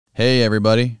Hey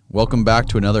everybody, welcome back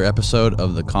to another episode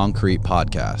of the Koncrete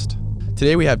podcast.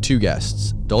 Today we have two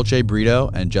guests, Dulce Brito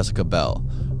and Jessica Bell,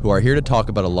 who are here to talk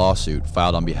about a lawsuit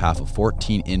filed on behalf of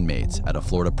 14 inmates at a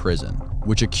Florida prison,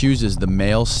 which accuses the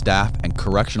male staff and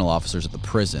correctional officers at the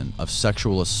prison of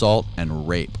sexual assault and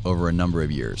rape over a number of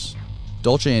years.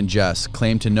 Dulce and Jess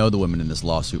claim to know the women in this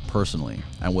lawsuit personally,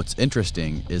 and what's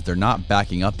interesting is they're not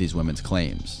backing up these women's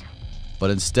claims, but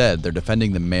instead they're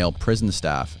defending the male prison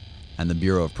staff and the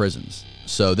Bureau of Prisons.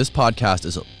 So this podcast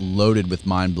is loaded with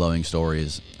mind-blowing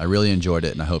stories. I really enjoyed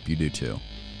it, and I hope you do too.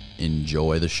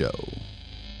 Enjoy the show.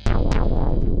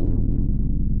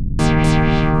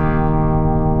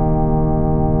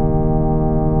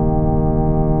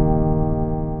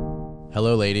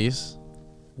 Hello, ladies.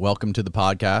 Welcome to the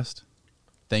podcast.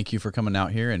 Thank you for coming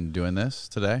out here and doing this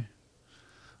today.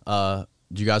 Do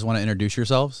you guys want to introduce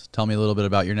yourselves? Tell me a little bit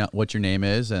about what your name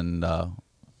is, and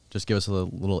just give us a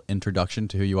little introduction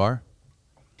to who you are.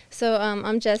 So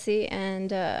I'm Jessie,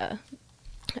 and I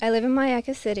live in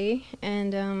Mayaca City,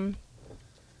 and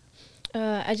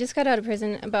I just got out of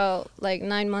prison about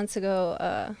 9 months ago.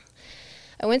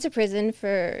 I went to prison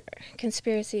for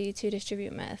conspiracy to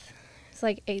distribute meth. It's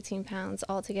 18 pounds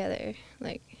altogether,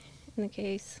 in the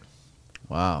case.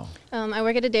 Wow. I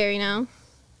work at a dairy now.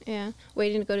 Yeah,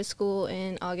 waiting to go to school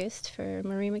in August for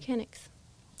marine mechanics.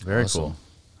 Very cool.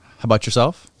 How about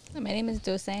yourself? My name is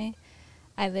Dulce.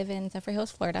 I live in Zephyr Hills,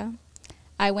 Florida.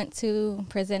 I went to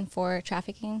prison for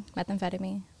trafficking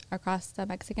methamphetamine across the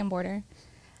Mexican border.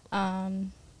 I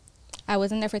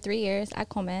was in there for 3 years at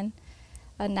Coleman.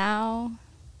 Now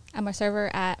I'm a server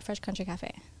at Fresh Country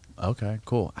Cafe. Okay,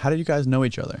 cool. How did you guys know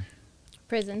each other?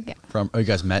 Prison. Yeah. You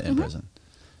guys met in prison.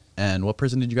 And what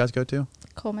prison did you guys go to?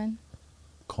 Coleman.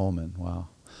 Coleman, wow.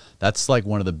 That's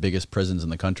one of the biggest prisons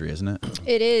in the country, isn't it?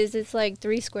 It is. It's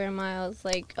 3 square miles,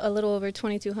 a little over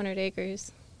 2,200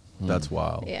 acres. That's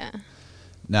wild. Yeah.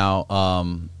 Now,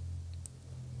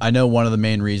 I know one of the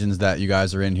main reasons that you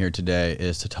guys are in here today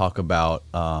is to talk about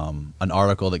an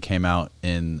article that came out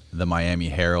in the Miami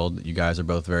Herald that you guys are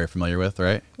both very familiar with,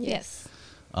 right? Yes.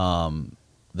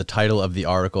 The title of the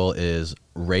article is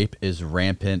 "Rape is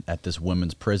Rampant at This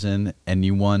Women's Prison.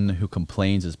 Anyone who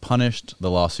complains is punished,"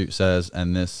 the lawsuit says,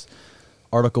 and this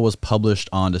article was published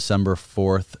on December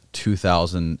 4th,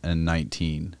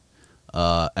 2019.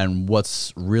 And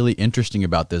what's really interesting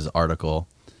about this article,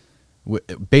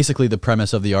 basically the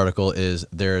premise of the article is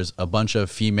there's a bunch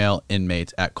of female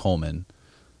inmates at Coleman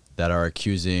that are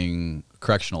accusing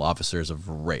correctional officers of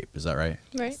rape. Is that right?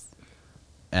 Right.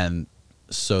 And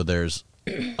so there's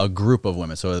a group of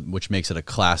women, which makes it a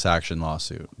class action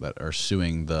lawsuit that are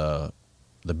suing the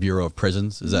Bureau of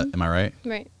Prisons. Is that, am I right?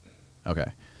 Right.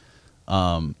 Okay.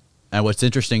 And what's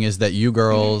interesting is that you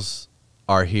girls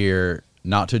are here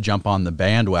not to jump on the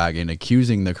bandwagon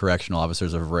accusing the correctional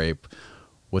officers of rape.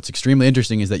 What's extremely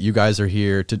interesting is that you guys are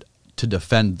here to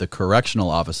defend the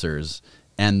correctional officers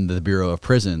and the Bureau of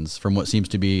Prisons from what seems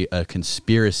to be a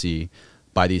conspiracy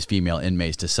by these female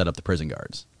inmates to set up the prison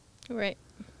guards. Right.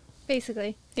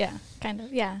 Basically. Yeah, kind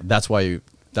of, yeah. That's what you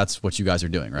guys are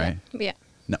doing, right? Yeah.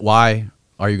 Now, why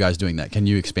are you guys doing that? Can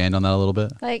you expand on that a little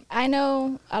bit? I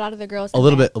know a lot of the girls. A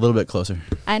little bit closer.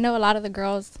 I know a lot of the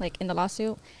girls in the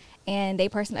lawsuit, and they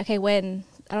personally, when,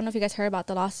 I don't know if you guys heard about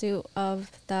the lawsuit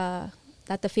that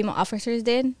the female officers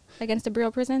did against the Bureau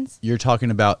of Prisons. You're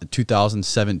talking about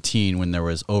 2017 when there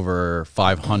was over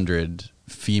 500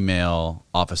 female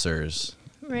officers.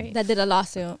 Right. That did a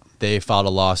lawsuit. They filed a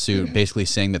lawsuit basically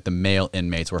saying that the male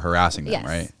inmates were harassing them,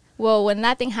 right? Well, when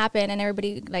that thing happened and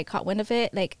everybody caught wind of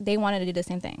it, they wanted to do the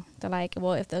same thing. They're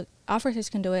well, if the officers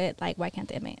can do it, why can't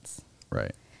the inmates?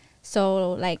 Right.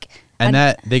 So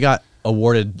and they got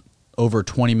awarded over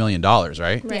 $20 million, right?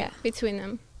 Right. Yeah. Between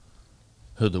them.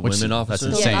 Who, the women officers?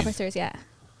 That's insane. The officers, yeah.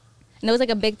 And it was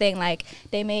a big thing.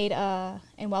 They made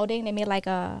in welding, they made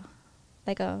an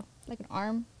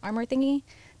armor thingy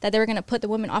that they were gonna put the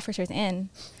women officers in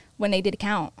when they did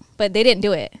count, but they didn't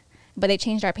do it. But they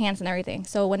changed our pants and everything.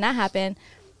 So when that happened,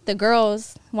 the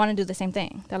girls want to do the same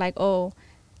thing. They're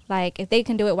if they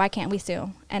can do it, why can't we sue?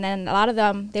 And then a lot of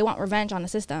them, they want revenge on the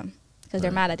system because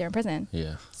they're mad that they're in prison.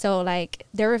 Yeah. So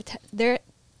their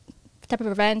type of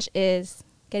revenge is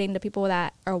getting the people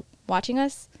that are watching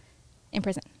us in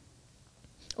prison.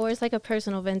 Or it's a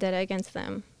personal vendetta against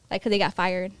them. Because they got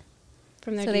fired.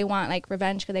 From their so they want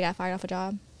revenge because they got fired off a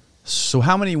job. So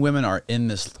how many women are in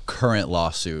this current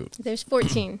lawsuit? There's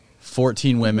 14.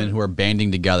 14 women who are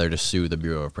banding together to sue the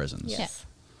Bureau of Prisons. Yes.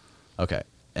 Okay.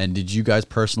 And did you guys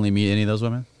personally meet any of those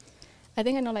women? I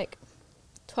think I know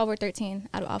 12 or 13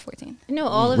 out of all 14. I know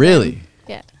all of them. Really?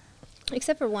 Yeah.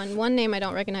 Except for one name I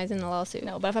don't recognize in the lawsuit.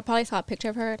 No, but if I probably saw a picture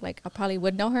of her, like I probably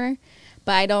would know her,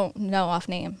 but I don't know off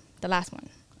name the last one.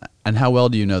 And how well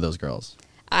do you know those girls?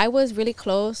 I was really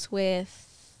close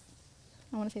with,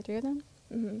 I want to say 3 of them,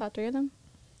 about 3 of them.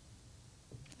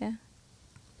 Yeah.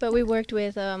 But we worked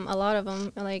with a lot of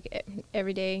them, like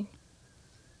every day.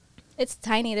 It's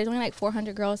tiny. There's only like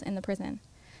 400 girls in the prison.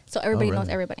 So everybody knows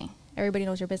really? everybody. Everybody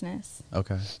knows your business.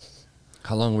 Okay.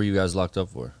 How long were you guys locked up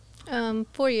for?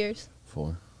 4 years.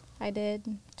 4. I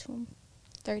did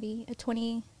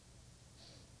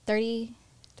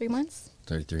 33 months.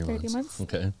 33 30 months. months.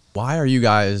 Okay. Why are you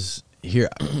guys here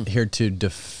to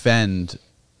defend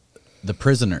the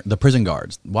prison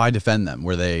guards? Why defend them?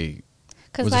 Was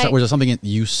there something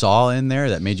you saw in there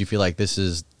that made you feel like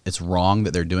it's wrong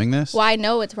that they're doing this? Well, I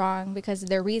know it's wrong because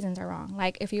their reasons are wrong.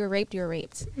 Like, if you were raped, you were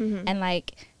raped. And,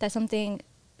 like, that's something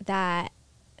that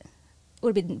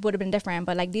would have been different.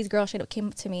 But, like, these girls should have came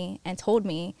up to me and told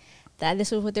me that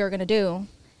this was what they were going to do.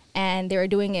 And they were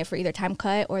doing it for either time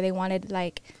cut, or they wanted,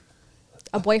 like,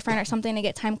 a boyfriend or something to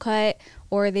get time cut,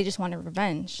 or they just wanted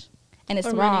revenge. And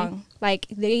it's wrong. Like,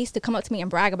 they used to come up to me and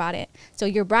brag about it. So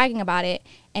you're bragging about it,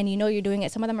 and you know you're doing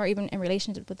it. Some of them are even in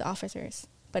relationship with the officers.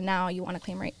 But now you want to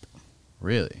claim rape.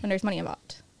 Really? When there's money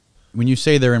involved. When you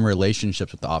say they're in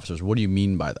relationships with the officers, what do you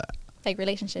mean by that? Like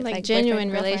relationships. Like boyfriend, genuine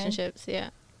girlfriend. relationships, yeah.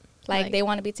 Like they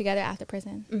want to be together after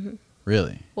prison.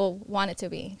 Really? Well, want it to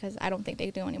be, because I don't think they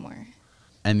do anymore.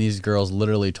 And these girls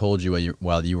literally told you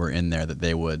while you were in there that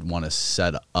they would want to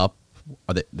set up,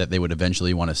 that they would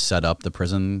eventually want to set up the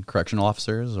prison correctional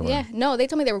officers? Or? Yeah, no, they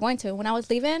told me they were going to. When I was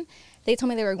leaving, they told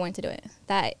me they were going to do it.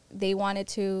 That they wanted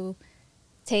to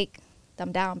take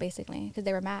them down, basically, because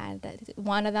they were mad. That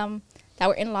one of them that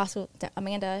were in the lawsuit,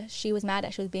 Amanda, she was mad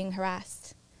that she was being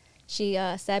harassed. She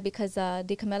said because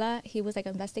DeCamilla, he was like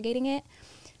investigating it,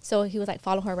 so he was like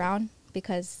follow her around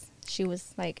because she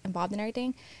was like involved in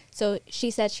everything. So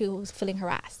she said she was feeling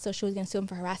harassed, so she was gonna sue him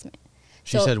for harassment.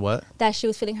 She said what? That she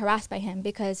was feeling harassed by him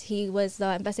because he was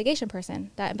the investigation person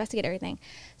that investigated everything.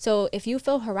 So if you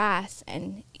feel harassed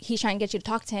and he's trying to get you to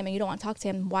talk to him and you don't want to talk to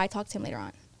him, why talk to him later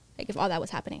on? Like, if all that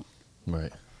was happening.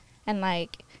 Right. And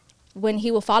like when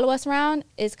he would follow us around,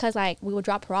 it's because like we would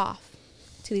drop her off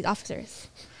to these officers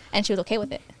and she was okay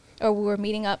with it. Or we were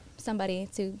meeting up somebody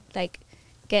to like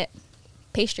get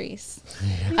pastries.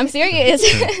 I'm serious.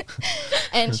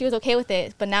 And she was okay with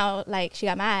it. But now like she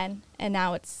got mad and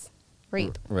now it's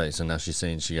rape. Right. So now she's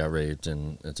saying she got raped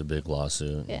and it's a big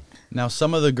lawsuit. Yeah. Now,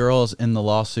 some of the girls in the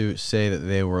lawsuit say that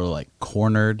they were like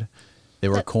cornered. They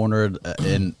were cornered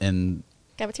in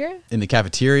Cafeteria? In the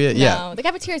cafeteria? No, Yeah. the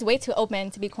cafeteria is way too open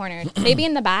to be cornered. Maybe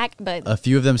in the back, but A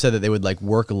few of them said that they would like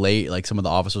work late. Like some of the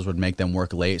officers would make them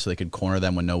work late so they could corner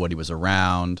them when nobody was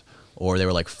around. Or they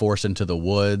were like forced into the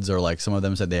woods. Or like some of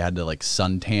them said they had to like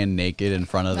suntan naked in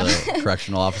front of the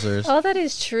correctional officers. All that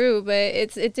is true, but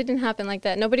it didn't happen like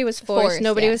that. Nobody was forced.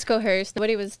 Nobody was coerced.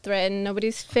 Nobody was threatened.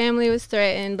 Nobody's family was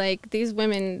threatened. Like, these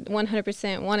women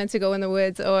 100% wanted to go in the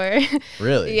woods or...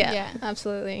 Really? Yeah,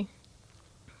 absolutely.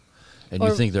 And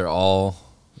you think they're all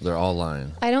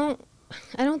lying? I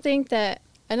don't think that...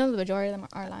 I know the majority of them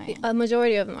are lying. A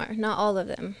majority of them are. Not all of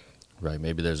them. Right.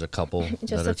 Maybe there's a couple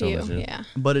Just that are a few, telling the truth. yeah.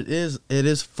 But it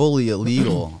is fully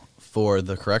illegal for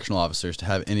the correctional officers to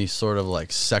have any sort of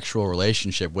like sexual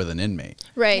relationship with an inmate.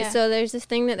 Right. Yeah. So there's this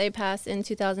thing that they passed in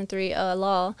 2003, a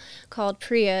law called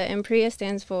PREA, and PREA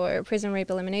stands for Prison Rape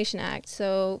Elimination Act.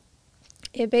 So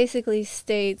it basically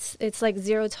states it's like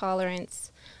zero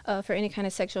tolerance for any kind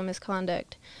of sexual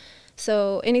misconduct.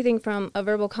 So anything from a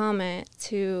verbal comment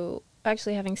to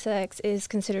actually having sex is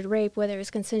considered rape, whether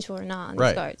it's consensual or not. In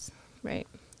these guards. Right.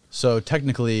 So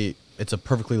technically, it's a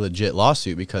perfectly legit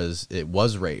lawsuit because it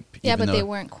was rape. Yeah, but they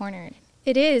weren't cornered.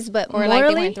 It is, but Or morally,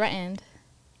 like they weren't threatened.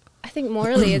 I think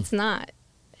morally it's not.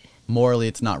 Morally,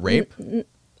 it's not rape?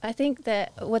 I think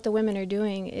that what the women are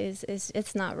doing is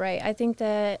it's not right. I think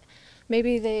that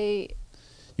maybe they...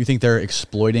 You think they're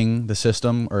exploiting the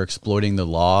system or exploiting the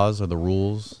laws or the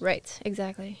rules? Right,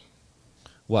 exactly.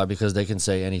 Why? Because they can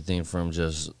say anything from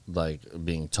just like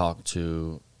being talked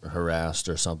to, harassed,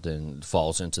 or something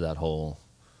falls into that whole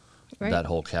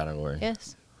category.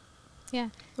 Yes. Yeah.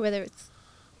 Whether it's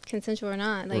consensual or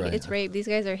not, like Right. it's rape. These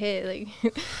guys are hit.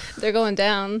 Like they're going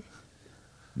down.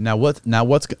 Now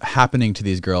what's happening to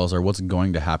these girls, or what's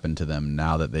going to happen to them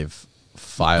now that they've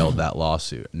filed that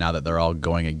lawsuit? Now that they're all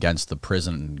going against the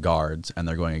prison guards and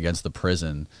they're going against the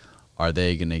prison, are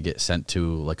they going to get sent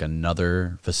to like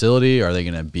another facility? Are they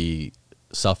going to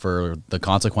suffer the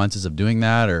consequences of doing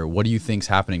that? Or what do you think's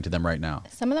happening to them right now?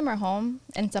 Some of them are home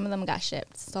and some of them got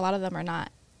shipped. So a lot of them are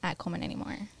not at Coleman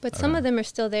anymore. But some of them are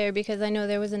still there because I know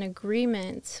there was an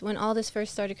agreement when all this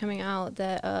first started coming out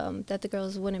that that the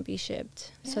girls wouldn't be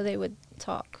shipped, so they would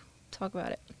talk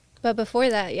about it. But before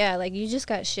that, yeah, like you just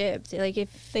got shipped. Like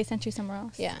if They sent you somewhere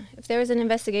else. yeah, if there was an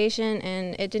investigation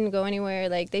and it didn't go anywhere,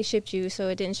 like they shipped you, so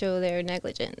it didn't show their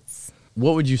negligence.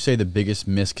 What would you say the biggest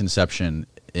misconception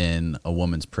in a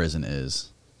woman's prison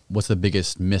is? What's the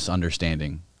biggest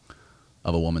misunderstanding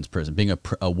of a woman's prison, being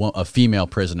a female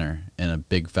prisoner in a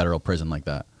big federal prison like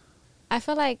that? I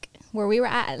feel like where we were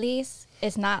at least,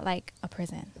 it's not like a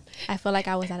prison. I feel like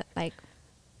I was at like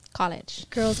college.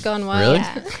 Girls Gone Wild.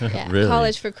 Really? Yeah. Yeah. Really?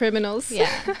 College for criminals. Yeah.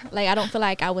 Like I don't feel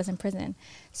like I was in prison.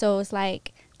 So it's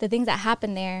like the things that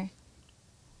happen there,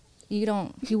 you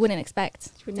wouldn't expect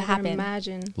You would to never happen.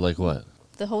 imagine. Like what?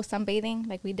 The whole sunbathing,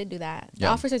 like we did do that. The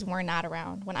Yeah. officers were not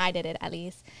around when I did it, at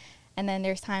least. And then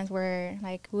there's times where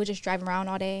like we would just drive around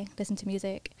all day, listen to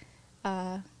music.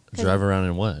 'Cause Drive around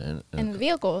in what? in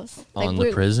vehicles. On Like,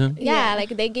 the prison? Yeah, Yeah. like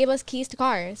they gave us keys to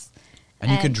cars.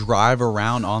 And you could drive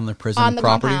around on the prison On the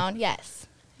property? compound, yes.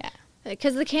 Yeah.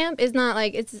 Because the camp is not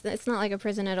like it's not like a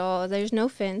prison at all. There's no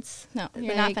fence. No,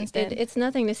 you're not Like, fenced in. It's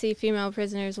nothing to see female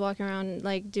prisoners walking around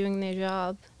like doing their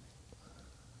job.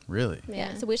 Really?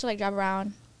 Yeah. So we should like drive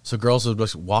around. So girls would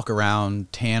just walk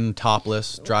around tan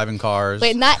topless, driving cars.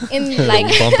 Wait, not in like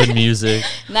Bumping music.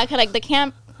 not 'cause, like the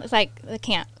camp. It's like the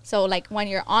camp. So like when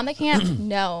you're on the camp,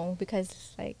 no,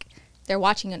 because like they're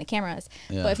watching you on the cameras.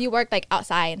 Yeah. But if you worked like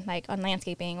outside, like on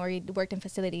landscaping, or you worked in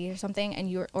facility or something,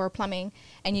 and or plumbing,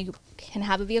 and you can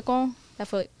have a vehicle,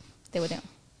 that's what they would do.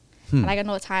 Hmm. Like I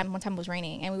know one time it was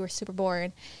raining and we were super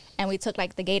bored, and we took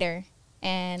like the gator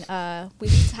and we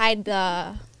tied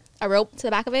a rope to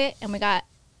the back of it, and we got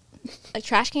a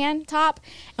trash can top,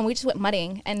 and we just went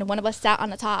mudding, and one of us sat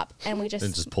on the top, and we And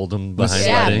just just pulled them behind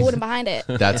yeah, the pulled him behind it.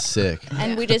 That's sick.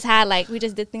 And we just had like we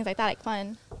just did things like that, like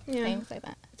fun Yeah, things like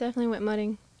that. definitely went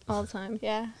mudding all the time.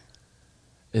 Yeah.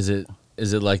 Is it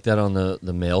like that on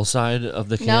the male side of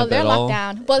the camp No, they're at locked all?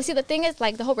 down. Well, see, the thing is,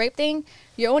 like the whole rape thing,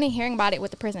 you're only hearing about it with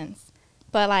the prisons.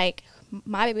 But like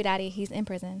my baby daddy, he's in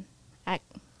prison. At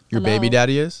Your the baby low.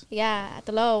 daddy is? Yeah, at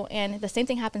the low, and the same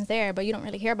thing happens there, but you don't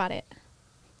really hear about it.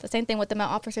 The same thing with the male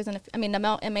officers and the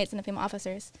male inmates and the female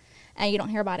officers, and you don't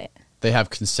hear about it. They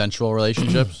have consensual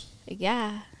relationships?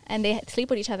 Yeah, and they sleep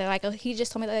with each other. Like he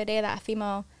just told me the other day that a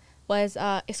female was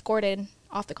escorted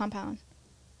off the compound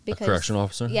A correctional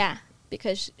officer? Yeah,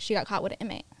 because she got caught with an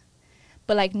inmate.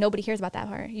 But like nobody hears about that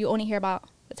part. You only hear about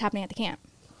what's happening at the camp.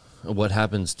 What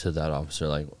happens to that officer?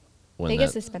 Like when They that,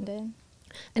 get suspended.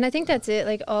 And I think that's it.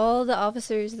 Like all the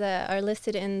officers that are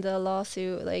listed in the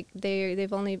lawsuit, like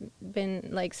they've only been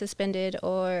like suspended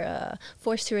or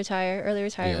forced to retire, early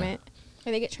retirement.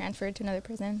 Or they get transferred to another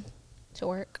prison to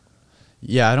work.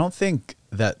 Yeah, I don't think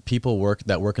that people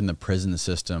that work in the prison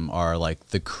system are like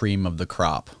the cream of the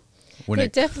crop. They're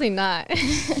definitely not.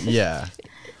 Yeah.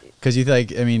 Because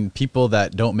people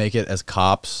that don't make it as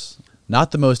cops,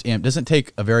 not the most, doesn't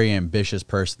take a very ambitious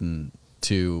person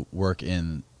to work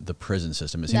in the prison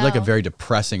system. It seems like a No. very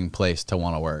depressing place to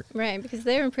want to work. Right, because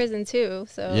they're in prison too.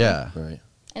 So Yeah. Right.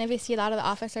 And if you see a lot of the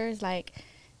officers, like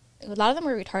a lot of them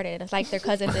were retarded. It's like their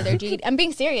cousins or their GD. I'm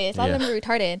being serious. A lot of them were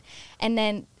retarded. And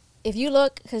then if you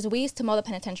look, because we used to mow the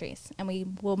penitentiaries, and we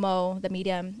will mow the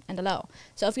medium and the low.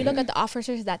 So if you look at the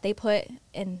officers that they put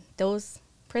in those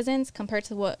prisons compared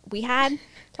to what we had,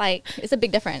 like it's a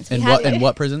big difference. In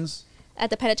what prisons? At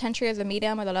the penitentiary, or the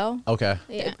medium or the low. Okay.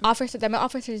 yeah. The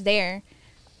officers there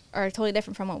are totally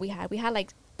different from what we had. We had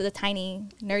like the tiny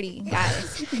nerdy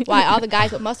guys, while all the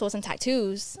guys with muscles and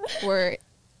tattoos were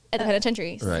at the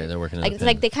penitentiaries. Right. They're working at Like the it's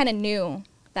like pen. they kind of knew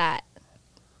that.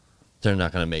 They're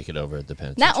not going to make it over at the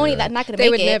penitentiary. Not only right? that, not going to They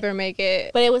make would it, never make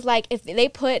it. but it was like if they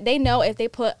put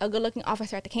a good-looking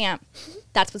officer at the camp,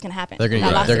 that's what's gonna happen. They're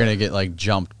That lawsuit. gonna get like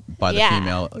jumped by the Yeah.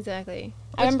 female. Exactly.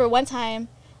 I remember one time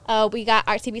we got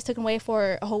our TVs taken away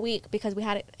for a whole week because we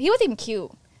had it. He was even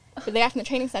cute. The guy from the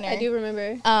training center. I do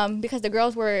remember. Because the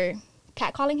girls were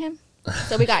catcalling him,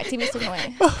 so we got TVs taken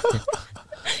away.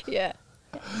 Yeah.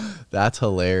 That's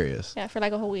hilarious. Yeah, for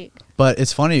like a whole week. But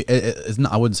it's funny. It's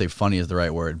not, I wouldn't say funny is the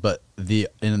right word, but in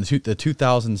the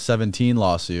 2017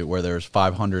 lawsuit where there's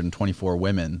 524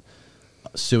 women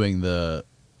suing the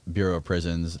Bureau of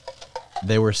Prisons,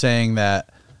 they were saying that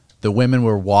the women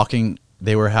were walking.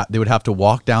 They would have to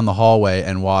walk down the hallway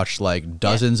and watch like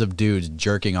dozens of dudes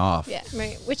jerking off. Yeah.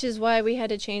 Right. Which is why we had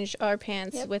to change our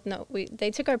pants Yep. with no. They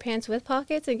took our pants with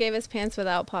pockets and gave us pants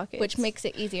without pockets. Which makes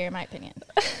it easier, in my opinion.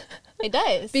 It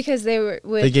does. Because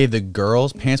they gave the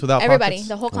girls pants without everybody, pockets?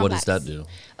 the whole What complex. does that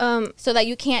do? So that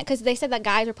you can't, because they said that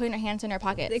guys were putting their hands in their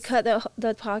pockets. They cut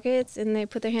the pockets and they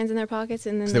put their hands in their pockets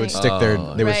and then So they would stick their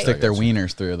Right.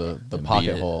 wieners through the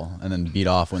pocket hole and then beat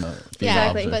off when the female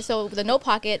Exactly. officers- But so the no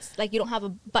pockets, like you don't have a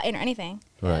button or anything.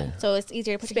 Right. So it's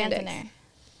easier to put your hands in Spandex. there.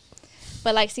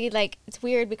 But like, see, like it's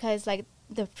weird because like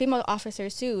the female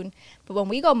officers sued, but when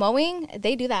we go mowing,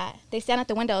 they do that. They stand at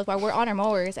the windows while we're on our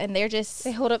mowers, and they're just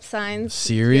They hold up signs.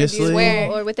 Seriously? Where?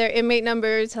 Or with their inmate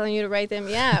number telling you to write them.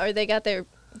 Yeah. Or they got their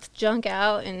junk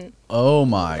out and Oh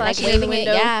my. Flash like it in the waving it.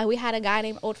 window. Yeah, we had a guy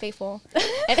named Old Faithful.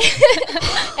 And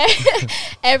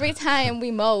every time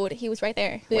we mowed, he was right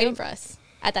there waiting for us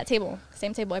at that table,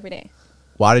 same table every day,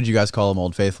 Why did you guys call him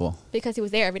Old Faithful? because he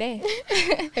was there every day.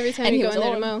 every time And you he go was in there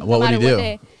to old. mow. What would he matter do?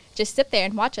 day, just sit there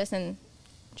and watch us and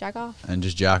jack off. And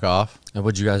just jack off? And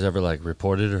would you guys ever like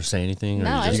report it or say anything? Or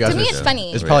No, you You to guys me are- it's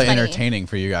funny. It's probably funny. entertaining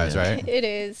for you guys, Yeah. right? It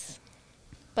is.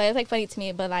 But it's like funny to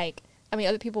me. But like, I mean,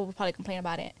 other people would probably complain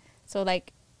about it. So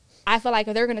like, I feel like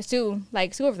if they're gonna sue,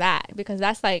 like sue over that, because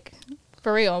that's like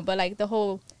for real. But like the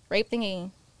whole rape thingy,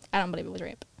 I don't believe it was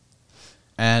rape.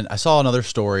 And I saw another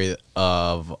story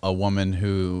of a woman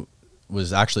who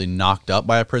was actually knocked up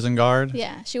by a prison guard.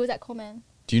 Yeah, she was at Coleman.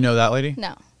 Do you know that lady?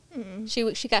 No,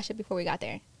 she got shit before we got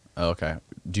there. Oh, okay.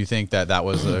 Do you think that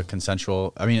was a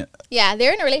consensual? I mean, Yeah,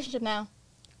 they're in a relationship now.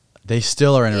 they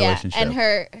still are in a Yeah, relationship.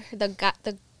 and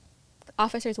the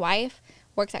officer's wife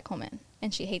works at Coleman,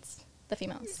 and she hates the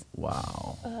females.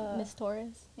 Wow. Miss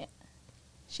Torres, yeah,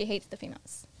 she hates the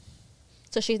females,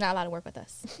 so she's not allowed to work with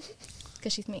us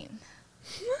because she's mean.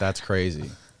 That's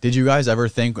crazy. Did you guys ever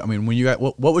think? I mean, when you guys,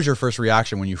 what was your first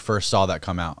reaction when you first saw that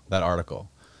come out, that article?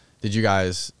 Did you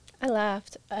guys? I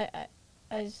laughed. I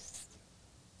just,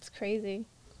 it's crazy.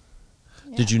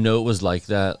 Did you know it was like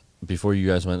that before you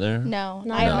guys went there? No,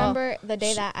 Not I at all. remember the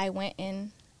day that I went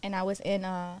in and I was in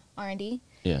R&D.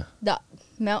 Yeah. The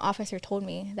male officer told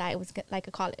me that it was like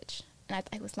a college, and I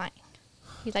thought he was lying.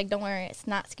 He's like, "Don't worry, it's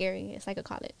not scary. It's like a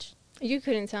college." You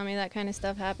couldn't tell me that kind of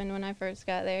stuff happened when I first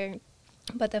got there.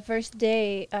 But the first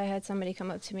day, I had somebody come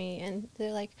up to me, and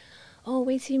they're like, "Oh,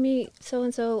 wait till you meet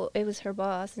so-and-so." It was her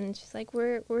boss, and she's like,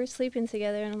 we're sleeping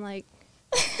together. And I'm like,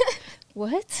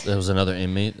 what? There was another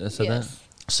inmate that said that?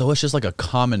 So it's just like a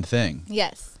common thing.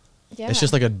 Yes. Yeah. It's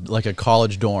just like a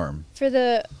college dorm. For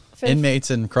the Inmates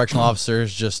and correctional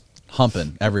officers just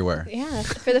humping everywhere. Yeah.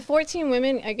 For the 14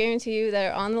 women, I guarantee you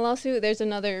that are on the lawsuit, there's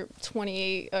another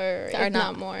 28 or That are if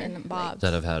not not more. in the Bob.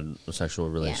 That have had sexual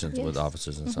relations with Yes.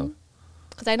 officers and stuff.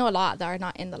 Because I know a lot that are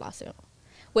not in the lawsuit,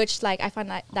 which like I find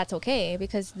that that's okay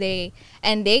because they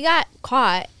got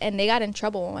caught and they got in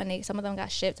trouble and some of them got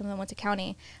shipped, some of them went to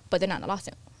county, but they're not in the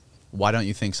lawsuit Why don't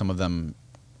you think some of them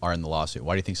are in the lawsuit?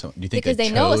 Why do you think so? Do you think because they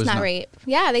know it's chose not rape.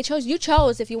 Yeah, you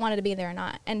chose if you wanted to be there or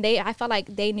not, and I felt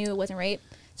like they knew it wasn't rape,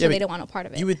 so Yeah, they but didn't want no part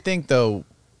of it. You would think though,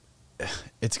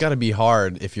 it's got to be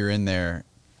hard if you're in there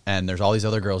and there's all these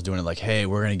other girls doing it. Like, hey,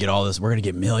 we're gonna get all this. We're gonna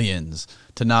get millions.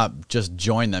 To not just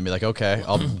join them, be like, okay,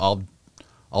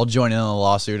 I'll join in on the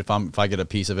lawsuit if I get a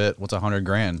piece of it. What's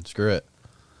 $100,000? Screw it.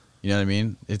 You know what I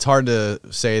mean? It's hard to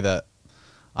say that.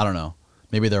 I don't know.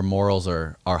 Maybe their morals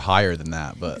are higher than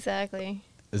that, but Exactly.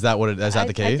 is that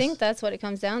the case? I think that's what it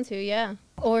comes down to, yeah.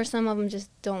 Or some of them just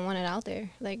don't want it out there.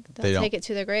 Like, They they'll don't. take it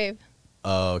to their grave.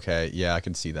 Oh, okay. Yeah, I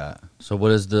can see that. So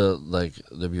what is the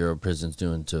Bureau of Prisons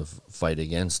doing to fight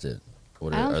against it?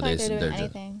 What I don't feel like they're they're doing just-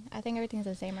 anything. I think everything's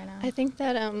the same right now. I think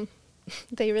that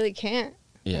they really can't.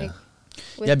 Yeah. Like,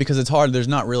 with- Yeah, because it's hard. There's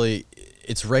not really.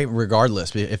 It's rape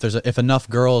regardless. If enough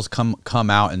girls come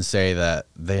out and say that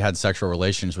they had sexual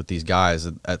relations with these guys,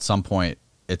 at some point,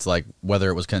 it's like whether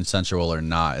it was consensual or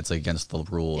not, it's against the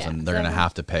rules, Yeah, and they're gonna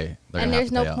have to pay. And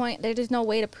there's no point. There's just no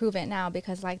way to prove it now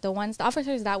because like the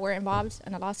officers that were involved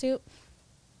in a lawsuit,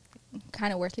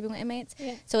 kind of were sleeping with inmates.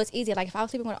 Yeah. So it's easy. Like if I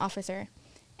was sleeping with an officer,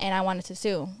 and I wanted to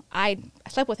sue, I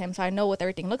slept with him, so I know what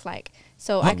everything looks like.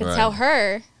 So I could Right. tell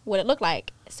her what it looked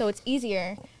like. So it's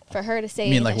easier for her to say.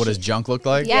 You mean like that what she- his junk looked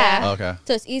like? Yeah. Oh, okay.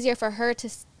 So it's easier for her to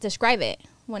describe it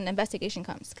when the investigation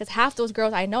comes. Because half those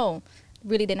girls I know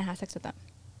really didn't have sex with them.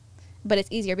 But it's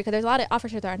easier because there's a lot of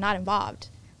officers that are not involved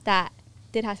that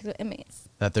did have sex with inmates.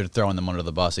 That they're throwing them under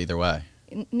the bus either way.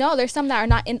 No, there's some that are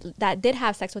not that did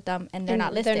have sex with them and they're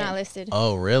not listed. They're not listed.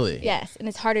 Oh, really? Yes, and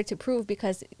it's harder to prove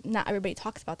because not everybody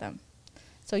talks about them.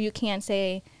 So you can't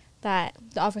say that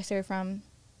the officer from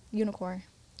Unicor,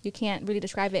 you can't really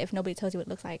describe it if nobody tells you what it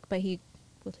looks like. But he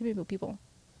was sleeping with people.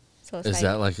 So it's Is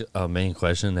that like a main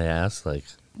question they ask? Like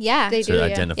yeah, They to do, yeah.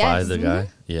 identify Yes. the guy?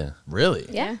 Yeah. Really?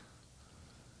 yeah.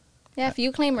 Yeah, if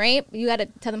you claim rape, you got to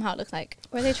tell them how it looks like.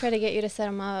 Or they try to get you to set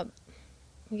them up.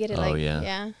 You get it Oh, like, yeah.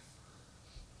 yeah.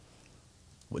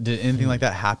 Did anything like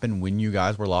that happen when you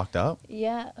guys were locked up?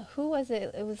 Yeah, who was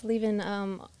it? It was leaving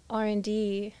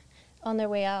R&D on their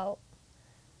way out,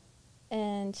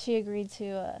 and she agreed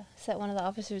to set one of the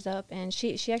officers up, and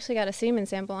she actually got a semen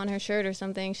sample on her shirt or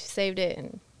something. She saved it,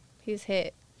 and he's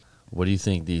hit. What do you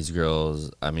think these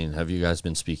girls, I mean, have you guys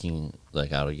been speaking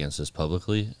like out against this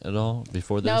publicly at all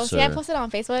before this? No, see, I posted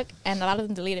on Facebook, and a lot of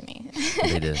them deleted me.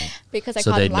 They did. Because I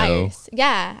So called they them liars.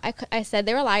 Yeah, I said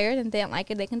they were liars, and they didn't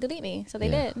like it, they can delete me. So they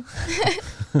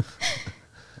did.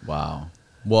 Wow.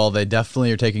 Well, they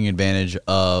definitely are taking advantage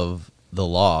of the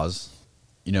laws.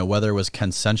 You know, whether it was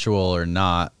consensual or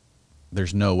not,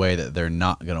 there's no way that they're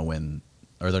not going to win,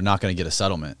 or they're not going to get a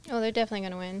settlement. Oh, they're definitely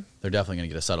going to win. They're definitely going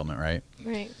to get a settlement, right?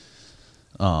 Right.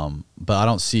 But I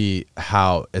don't see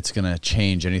how it's going to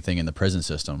change anything in the prison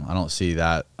system. I don't see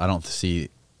that.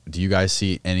 Do you guys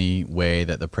see any way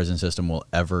that the prison system will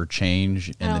ever change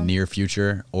in the near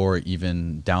future or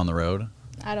even down the road?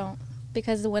 I don't.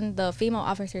 Because when the female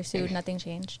officer sued, nothing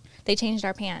changed. They changed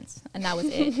our pants, and that was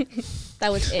it.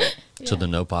 That was it. To the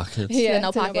no pockets? Yeah, to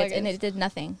no pockets, and it did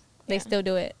nothing. They still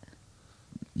do it.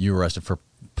 You were arrested for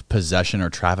possession or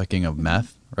trafficking of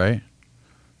meth, right?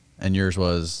 And yours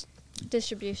was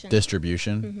Distribution.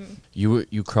 distribution.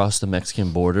 You crossed the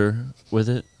Mexican border with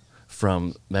it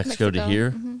from Mexico to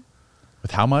here?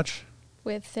 With how much?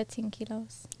 With 15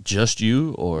 kilos. Just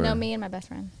you, or No, me and my best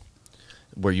friend.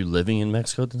 were you living in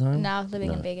Mexico at the time? No, I was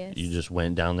living in Vegas. You just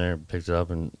went down there, picked it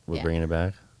up, and were Yeah. bringing it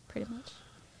back? Pretty much.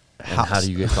 And how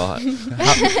do you get caught?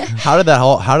 How did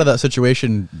that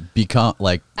situation become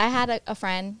like? I had a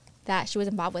friend that she was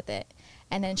involved with it,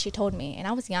 and then she told me, and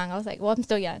I was young. I was like, well, I'm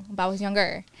still young, but I was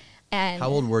younger. And How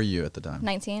old were you at the time?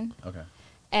 19. Okay.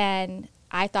 And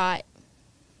I thought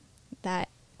that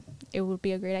it would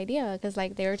be a great idea because,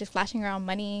 like, they were just flashing around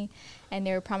money, and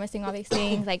they were promising all these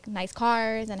things, like nice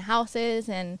cars and houses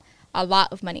and a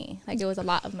lot of money. Like, it was a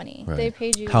lot of money. Right. They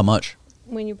paid you How much?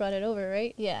 when you brought it over,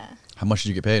 right? Yeah. How much did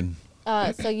you get paid?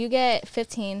 So you get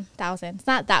 15,000. It's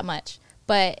not that much,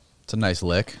 but It's a nice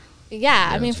lick. yeah,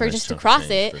 I Yeah, mean, it's a for nice just to chunk of cross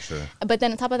change, it. for sure. But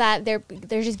then on top of that,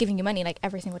 they're just giving you money like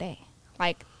every single day,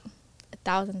 like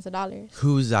thousands of dollars.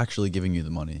 Who's actually giving you the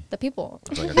money? The people,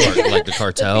 Like the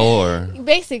cartel, or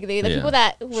basically, the Yeah, people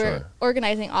that were sure.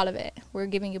 organizing all of it were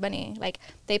giving you money. Like,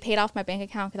 they paid off my bank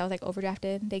account because I was like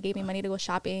overdrafted. They gave me money to go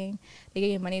shopping. They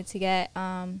gave me money to get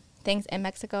things in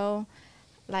Mexico.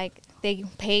 Like, they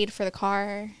paid for the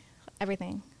car,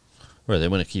 everything. where they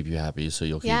want to keep you happy, so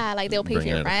you'll keep Yeah, like they'll pay for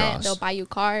bringing your it rent. across. They'll buy you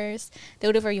cars.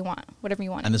 They'll do whatever you want, whatever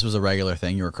you want. And this was a regular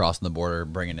thing. You were crossing the border,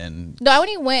 bringing in. No, I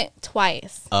only went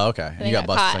twice. Oh, okay. And I you got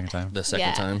got busted caught. second time. The second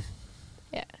Yeah. time.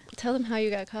 Yeah. Tell them how you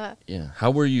got caught. Yeah.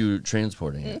 How were you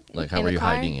transporting it? Like, how In were the you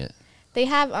car? hiding it? They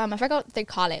have I forgot what they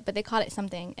call it, but they call it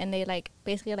something, and they like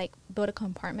basically like build a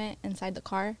compartment inside the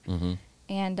car,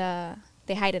 and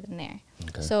they hide it in there.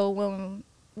 Okay. So when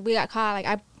we got caught, like,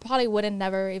 I probably would have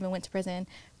never even went to prison,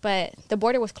 but the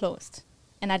border was closed,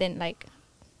 and I didn't like.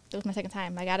 It was my second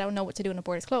time. Like, I don't know what to do when the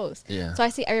border's closed. Yeah. So I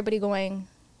see everybody going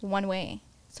one way,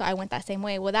 so I went that same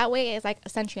way. Well, that way is like a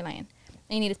century lane,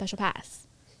 and you need a special pass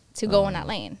to go in that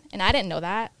lane, and I didn't know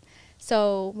that.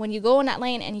 So when you go in that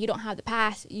lane and you don't have the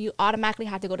pass, you automatically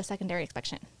have to go to secondary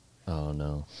inspection. Oh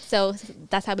no. So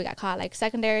that's how we got caught. Like,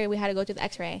 secondary, we had to go to the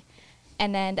x-ray.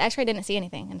 And then the x-ray didn't see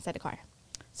anything inside the car.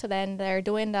 So then they're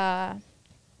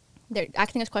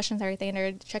asking us questions, everything.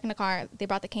 They're checking the car. They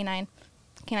brought the canine.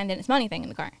 Canine didn't smell anything in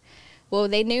the car. Well,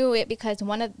 they knew it because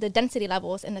one of the density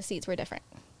levels in the seats were different.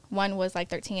 One was like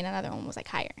 13, another one was like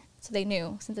higher. So they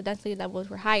knew since the density levels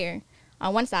were higher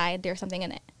on one side, there was something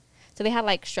in it. So they had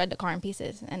like shred the car in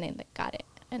pieces, and they like got it.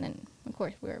 And then, of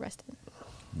course, we were arrested.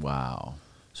 Wow.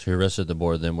 So you're arrested at the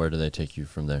border. Then where do they take you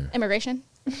from there? Immigration.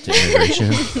 To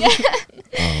immigration.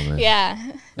 Oh man.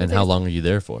 Yeah. And how long are you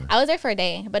there for? I was there for a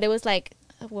day, but it was like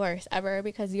worst ever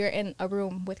because you're in a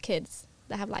room with kids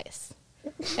that have lice.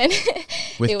 And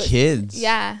With it was- kids?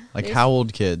 Yeah. Like There's- how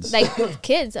old kids? Like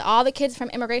kids. All the kids from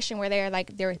immigration were there.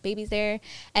 Like, there were babies there.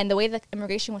 And the way the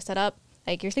immigration was set up,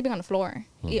 like, you're sleeping on the floor,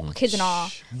 kids and all.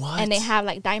 What? And they have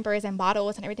like diapers and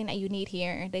bottles and everything that you need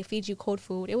here. They feed you cold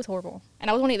food. It was horrible. And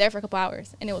I was only there for a couple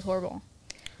hours, and it was horrible.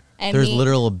 And There's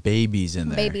literal babies in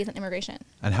there. babies in immigration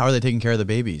And how are they taking care of the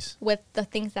babies? with the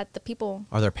things that the people.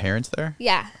 Are their parents there?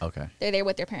 Yeah. Okay. They're there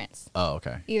with their parents. Oh,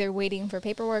 okay. Either waiting for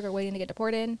paperwork or waiting to get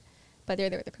deported, but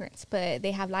they're there with their parents. But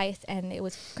they have lice, and it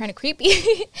was kind of creepy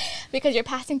because you're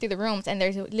passing through the rooms, and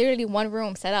there's literally one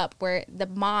room set up where the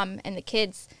mom and the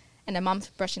kids, and the mom's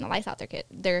brushing the lice out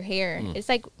their hair. It's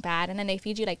like bad, and then they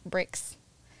feed you like bricks.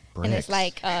 And it's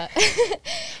like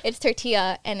it's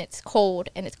tortilla, and it's cold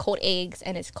eggs,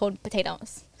 and it's cold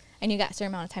potatoes, and you got a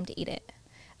certain amount of time to eat it.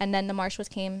 And then the marshals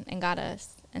came and got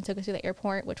us and took us to the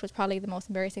airport, which was probably the most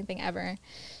embarrassing thing ever.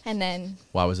 And then...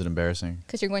 Why was it embarrassing?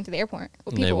 Because you're going to the airport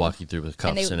with And people. they walk you through with cuffs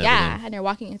and everything. Yeah, and they're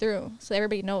walking you through. So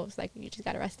everybody knows, like, you just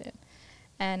got arrested.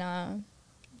 And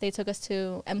they took us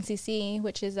to MCC,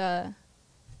 which is a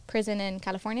prison in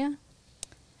California.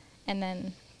 And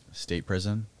then... State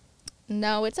prison?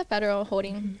 No, it's a federal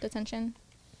holding detention.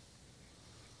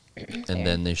 And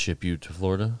then they ship you to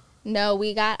Florida? No,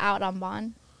 we got out on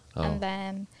bond. Oh. And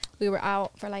then we were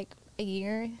out for like a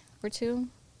year or two.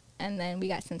 And then we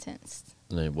got sentenced.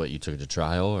 And then what, you took it to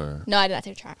trial or? No, I did not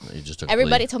take a trial. You just took a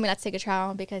Everybody plea? told me not to take a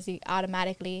trial because you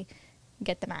automatically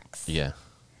get the max. Yeah.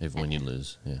 When you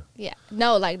lose, yeah. Yeah.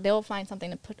 No, like they'll find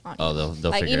something to put on you. Oh, they'll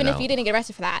like figure even it if out. you didn't get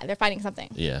arrested for that, they're finding something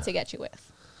to get you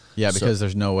with. Yeah, So- because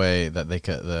there's no way that they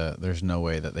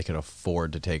could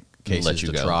afford to take cases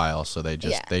to go. trial, so they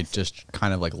Yes. just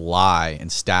kind of like lie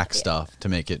and stack Yeah. stuff to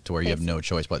make it to where you have no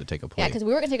choice but to take a plea. Yeah, because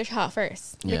we were gonna take a trial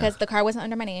first Yeah. because the car wasn't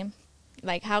under my name.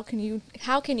 Like, how can you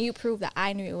prove that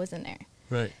I knew it was in there?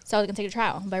 Right. So I was gonna take a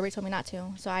trial, but everybody told me not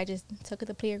to. So I just took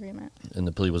the plea agreement. And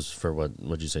the plea was for what?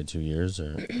 What'd you say? 2 years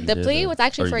or? The plea was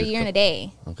actually for a year and a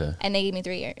day, Okay. and they gave me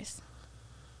 3 years.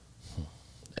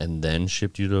 And then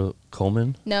shipped you to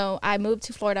Coleman? No, I moved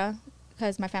to Florida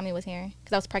because my family was here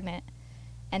because I was pregnant,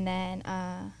 and then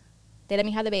they let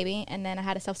me have the baby, and then I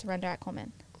had a self surrender at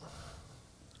Coleman.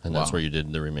 And that's Wow. where you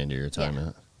did the remainder of your time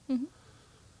Yeah. at?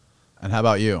 And how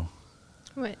about you?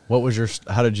 What? What was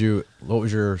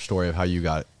your story of how you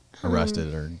got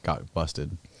arrested or got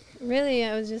busted? Really,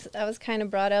 I was kind of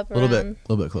brought up A around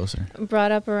little bit closer.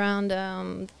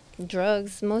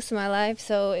 Drugs most of my life,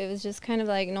 so it was just kind of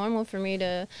like normal for me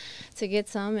to get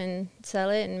some and sell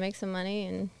it and make some money.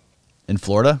 And In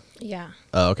Florida? yeah,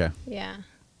 Oh, okay. yeah.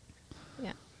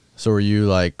 So were you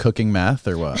like cooking meth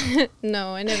or what?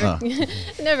 No, I never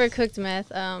never cooked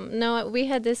meth. No, we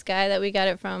had this guy that we got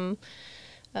it from.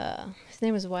 His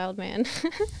name was Wild Man.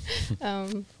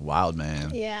 Wild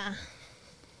man. Yeah.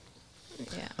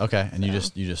 Yeah. Okay, and you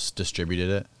So. just distributed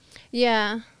it?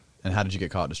 Yeah. And how did you get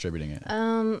caught distributing it?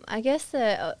 I guess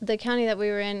the county that we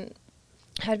were in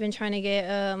had been trying to get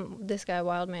this guy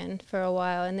Wild Man for a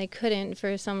while, and they couldn't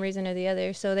for some reason or the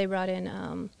other. So they brought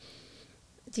in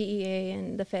DEA,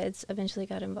 and the feds eventually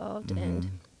got involved.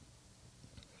 And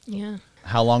yeah,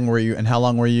 How long were you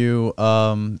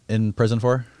in prison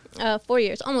for? 4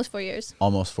 years, almost 4 years.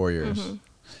 Almost 4 years.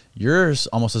 Yours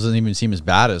almost doesn't even seem as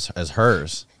bad as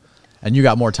hers, and you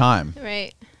got more time.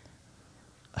 Right.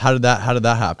 How did that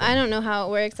happen? I don't know how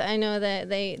it works. I know that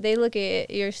they look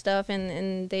at your stuff and they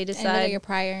And look at decide your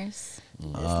priors.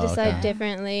 decide okay.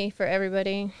 differently for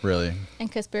everybody. Really?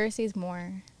 And conspiracies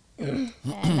more. And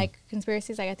like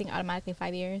conspiracies, like I think automatically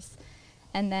 5 years.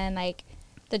 And then like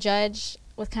the judge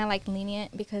was kind of like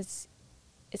lenient because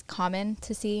it's common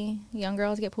to see young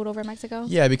girls get pulled over in Mexico.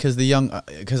 Yeah, because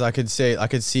I could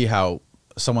see how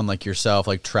someone like yourself,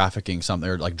 like trafficking something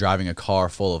or like driving a car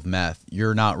full of meth,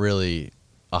 you're not really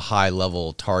a high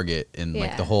level target in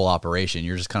like the Yeah. whole operation.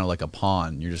 You're just kind of like a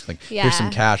pawn. You're just like, Yeah. here's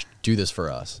some cash, do this for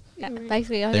us. Yeah,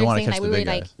 basically, They they were wanna saying catch like the we were big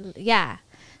like, yeah.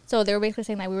 So they were basically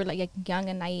saying like we were like young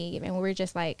and naive, and we were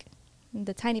just like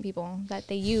the tiny people that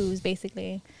they use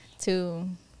basically to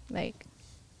like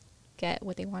get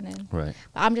what they wanted. Right.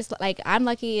 But I'm just like I'm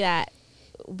lucky that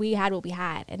we had what we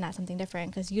had and not something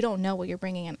different because you don't know what you're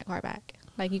bringing in the car back.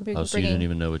 Like you could be Oh, so you bringing didn't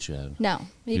even know what you had? no,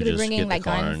 you You could be just bringing get the like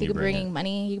car guns, and you you could be bring bringing it.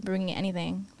 money, you could be bringing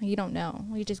anything. You don't know.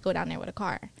 You just go down there with a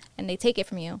car and they take it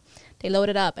from you. They load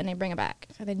it up and they bring it back,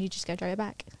 and then you just gotta drive it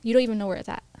back. You don't even know where it's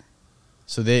at.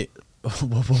 So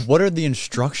what are the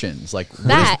instructions? Like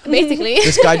That basically.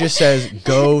 this guy just says,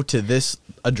 go to this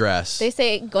address. They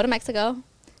say go to Mexico,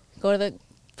 go to the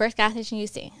first gas station you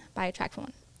see, buy a track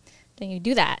phone. Then you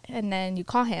do that, and then you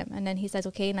call him, and then he says,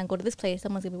 okay, now go to this place.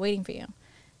 Someone's gonna be waiting for you.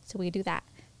 So we do that.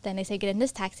 Then they say get in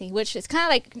this taxi, which is kind of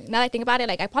like, now that I think about it,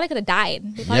 like I probably could have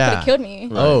died. They probably Yeah. could have killed me.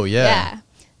 Oh yeah.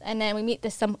 And then we meet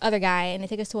some other guy, and they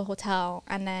take us to a hotel,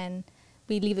 and then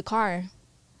we leave the car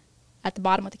at the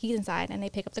bottom with the keys inside, and they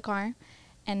pick up the car,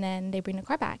 and then they bring the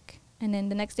car back. And then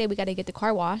the next day we got to get the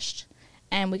car washed,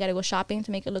 and we got to go shopping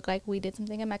to make it look like we did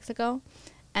something in Mexico,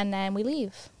 and then we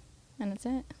leave, and that's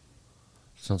it.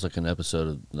 Sounds like an episode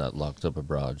of that Locked Up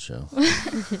Abroad show.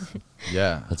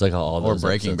 Yeah. That's like how all Or those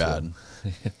Breaking episodes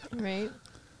Bad. go. Right.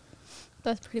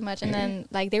 That's pretty much. And then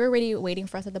like they were already waiting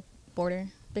for us at the border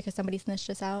because somebody snitched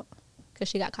us out because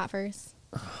she got caught first.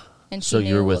 And So she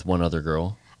you were knew- with one other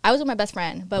girl? I was with my best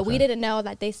friend, but we Okay. didn't know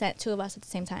that they sent two of us at the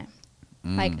same time,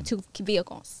 like 2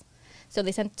 vehicles. So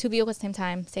they sent 2 vehicles at the same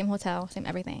time, same hotel, same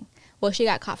everything. Well, she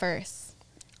got caught first.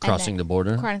 And Crossing then- the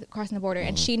border? Crossing the border,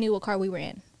 and she knew what car we were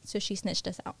in, so she snitched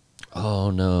us out.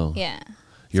 Oh no. Yeah.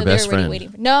 Your So they best were already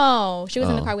friend? waiting no, she was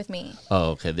in the Oh. car with me. Oh,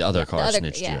 okay. The other car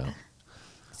snitched you out.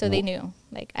 So they knew.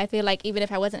 Like, I feel like even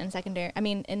if I wasn't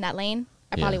in that lane,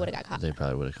 I probably would have got caught. They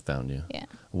probably would have found you. Yeah.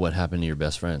 What happened to your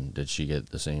best friend? Did she get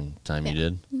the same time you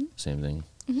did? Mm-hmm. Same thing?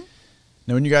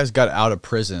 Now, when you guys got out of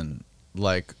prison,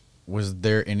 like, was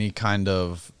there any kind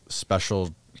of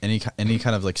special, any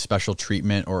kind of like special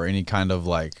treatment or any kind of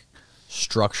like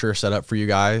structure set up for you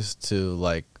guys to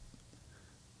like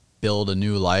build a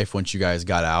new life once you guys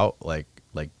got out, like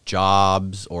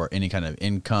jobs or any kind of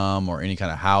income or any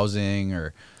kind of housing,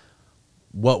 or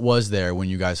what was there when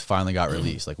you guys finally got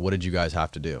released? Like, what did you guys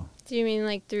have to do? Do you mean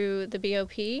like through the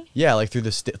BOP? Yeah, like through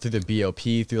the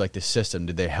BOP, through like the system.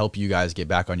 Did they help you guys get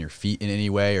back on your feet in any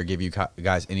way, or give you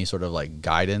guys any sort of like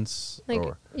guidance? Like,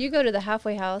 or? you go to the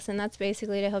halfway house, and that's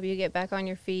basically to help you get back on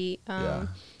your feet. Yeah.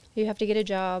 You have to get a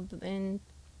job, and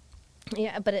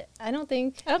yeah, but I don't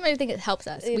really think it helps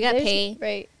us. We got to there's- pay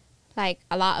right. like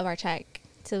a lot of our check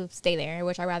to stay there,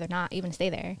 which I'd rather not even stay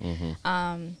there.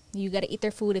 You got to eat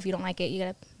their food. If you don't like it, you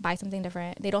got to buy something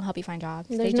different. They don't help you find jobs.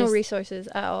 There's no resources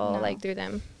at all, No. like through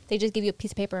them. They just give you a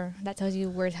piece of paper that tells you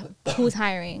who's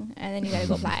hiring, and then you got to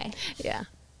go apply. Yeah.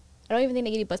 I don't even think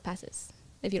they give you bus passes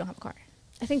if you don't have a car.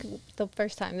 I think the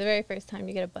very first time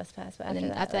you get a bus pass, but And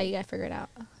then after that, you got to figure it out.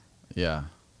 Yeah.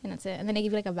 And that's it. And then they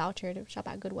give you like a voucher to shop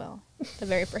at Goodwill the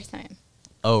very first time.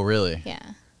 Oh, really? Yeah.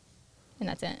 And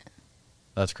that's it.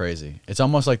 That's crazy. It's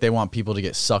almost like they want people to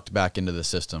get sucked back into the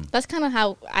system. That's kind of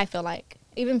how I feel like.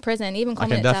 Even prison, even I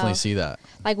Coleman can definitely itself. see that.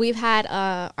 Like, we've had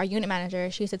our unit manager,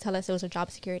 she used to tell us it was a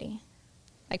job security.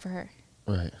 Like, for her.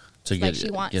 Right. To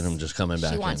Like, get them just coming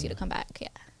back She wants in. you to come back, yeah.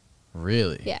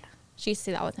 Really? Yeah. She used to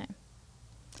say that all the time.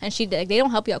 And they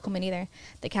don't help you at Coleman either.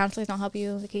 The counselors don't help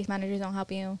you. The case managers don't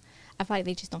help you. I feel like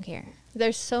they just don't care.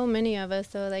 There's so many of us,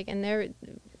 though, like, and they're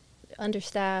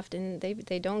understaffed, and they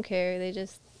don't care. They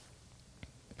just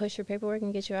push your paperwork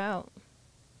and get you out.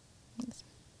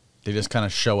 They just kind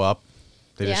of show up.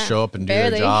 They just Yeah, show up and do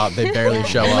barely. their job. They barely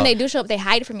show And up. when they do show up, they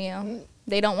hide from you.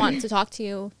 They don't want to talk to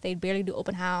you. They barely do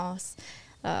open house.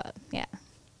 Yeah.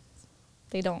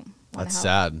 They don't want That's to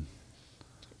help. sad.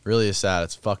 Really is sad.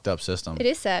 It's a fucked up system. It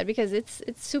is sad because it's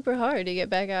super hard to get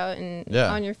back out and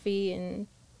Yeah. on your feet, and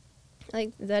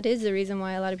like that is the reason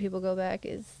why a lot of people go back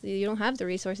is you don't have the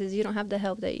resources, you don't have the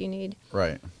help that you need.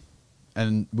 Right.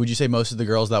 And would you say most of the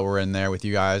girls that were in there with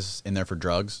you guys in there for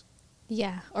drugs?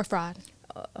 Yeah. Or fraud.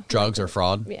 Drugs or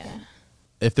fraud? Yeah.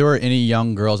 If there were any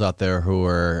young girls out there who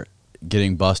were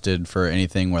getting busted for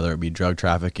anything, whether it be drug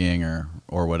trafficking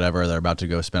or whatever, they're about to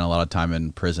go spend a lot of time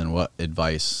in prison, what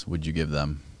advice would you give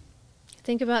them?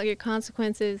 Think about your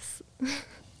consequences.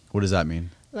 What does that mean?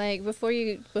 Like before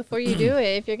you do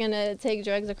it, if you're gonna take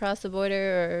drugs across the border,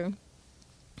 or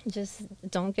just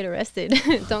don't get arrested,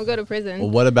 don't go to prison.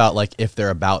 Well, what about like if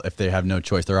they have no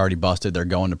choice, they're already busted, they're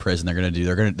going to prison, they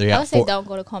I got would say don't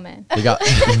go to Coleman. they got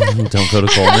Don't go to I'm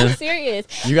Coleman. serious.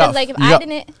 You got- 'Cause, like, if you I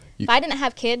got- didn't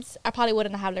have kids, I probably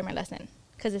wouldn't have learned my lesson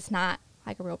because it's not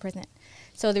like a real prison.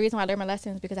 So the reason why I learned my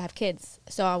lesson is because I have kids,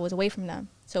 so I was away from them,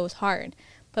 so it was hard.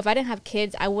 But if I didn't have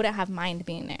kids, I wouldn't have mind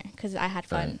being there because I had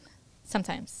fun Right.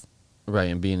 sometimes. Right,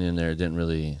 and being in there didn't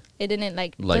really It didn't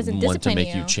like doesn't want to discipline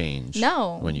make you change.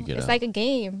 No, when you get it's out. like a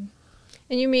game.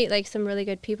 And you meet like some really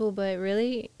good people, but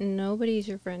really nobody's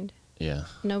your friend. Yeah.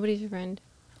 Nobody's your friend.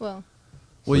 Well,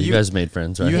 Well, you guys made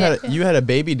friends, right? you had a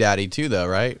baby daddy too, though,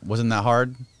 right? Wasn't that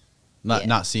hard? Yeah.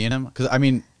 Not seeing him, because I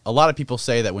mean, a lot of people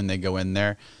say that when they go in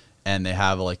there and they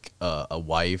have like a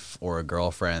wife or a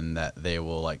girlfriend, that they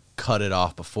will like cut it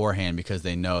off beforehand because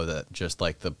they know that just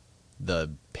like the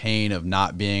pain of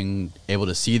not being able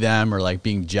to see them or like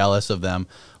being jealous of them,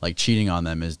 like cheating on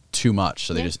them, is too much.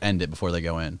 So they Yeah. just end it before they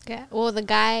go in. Yeah. Well, the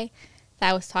guy that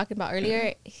I was talking about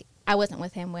earlier, I wasn't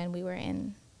with him when we were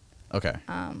in Okay.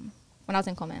 when I was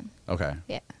in Coleman. Okay.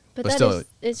 Yeah. but But that still- is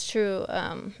it's true.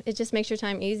 It just makes your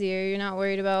time easier. You're not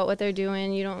worried about what they're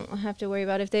doing. You don't have to worry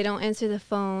about if they don't answer the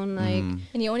phone. Like,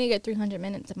 And you only get 300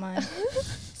 minutes a month.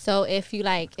 So if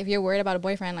you're worried about a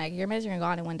boyfriend, like your minutes are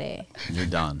gone in one day You're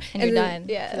done. and you're then,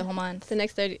 done for the whole month. the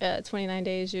next 29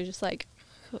 days, you're just like,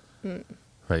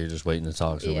 Right, you're just waiting to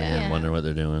talk to them Yeah. again, wondering what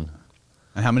they're doing.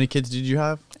 And how many kids did you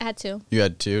have? I had two. You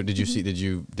had two. Did you see?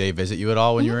 They visit you at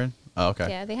all when you were in? Oh, okay.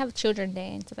 Yeah, they have children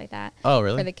day and stuff like that. Oh,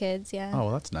 really? For the kids, yeah. Oh,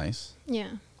 well, that's nice. yeah.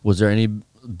 Was there any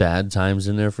bad times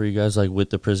in there for you guys, like with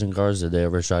the prison guards? Did they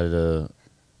ever try to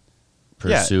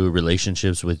pursue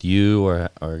relationships with you or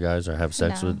guys, or have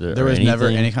sex No. with There was never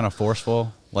anything? any kind of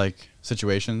forceful like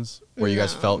situations where you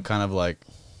guys No. felt kind of like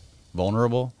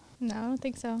vulnerable. No, I don't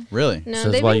think so. Really? No, So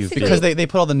they that's why you basically, Because they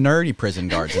put all the nerdy prison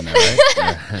guards in there,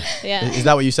 right? yeah. Is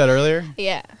that what you said earlier?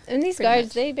 Yeah. And these Pretty guards,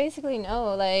 much. they basically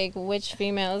know like which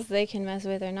females they can mess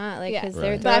with or not, like Yeah. because Right.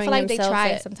 they're But I throwing feel like they themselves try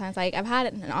at- sometimes. Like I've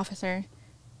had an officer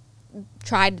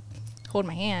tried to hold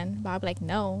my hand, but I'll be like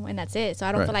no, and that's it. So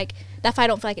I don't Right. feel like that's why I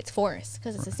don't feel like it's forced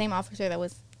because it's the same officer that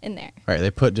was in there. Right,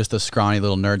 they put just the scrawny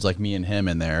little nerds like me and him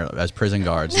in there as prison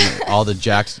guards. And all the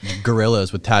jacks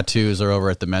gorillas with tattoos are over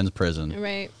at the men's prison.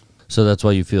 Right. So that's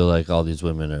why you feel like all these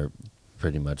women are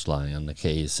pretty much lying on the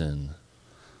case, and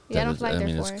Yeah, I don't feel like I they're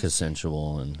mean, it's forced.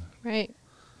 consensual, and Right.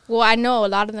 Well, I know a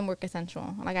lot of them were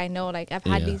consensual. Like I know, like I've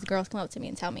had Yeah. these girls come up to me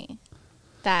and tell me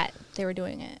that they were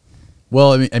doing it.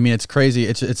 Well, I mean, it's crazy.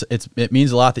 It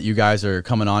means a lot that you guys are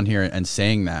coming on here and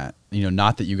saying that. You know,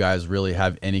 not that you guys really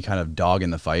have any kind of dog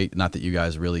in the fight. Not that you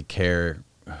guys really care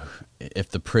if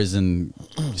the prison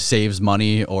saves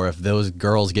money or if those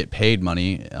girls get paid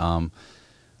money.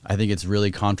 I think it's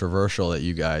really controversial that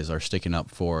you guys are sticking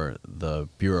up for the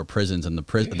Bureau of Prisons and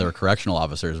their correctional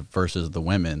officers versus the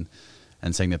women,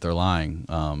 and saying that they're lying.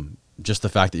 Just the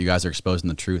fact that you guys are exposing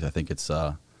the truth, I think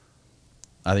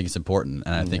it's important,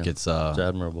 and I think yeah, it's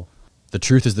admirable. the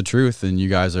truth is the truth, and you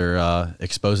guys are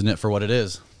exposing it for what it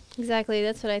is. Exactly.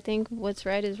 That's what I think. What's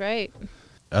right is right.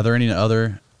 Are there any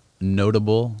other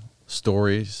notable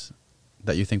stories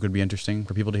that you think would be interesting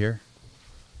for people to hear?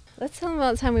 Let's tell them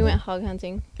about the time we went hog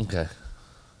hunting. Okay.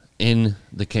 In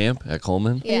the camp at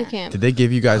Coleman? Yeah. In camp. Did they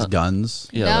give you guys guns?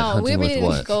 Yeah, like no, hunting we with really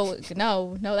what? didn't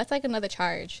go. No, that's like another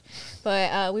charge.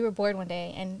 But we were bored one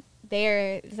day, and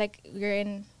it's like we're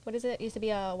in what is it? It used to be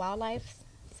a wildlife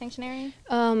sanctuary.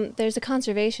 There's a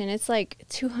conservation. It's like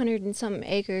 200 and something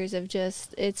acres of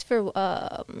just. It's for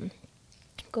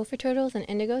gopher turtles and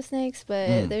indigo snakes,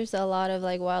 but there's a lot of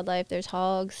like wildlife. There's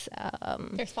hogs,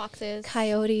 There's foxes,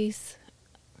 coyotes.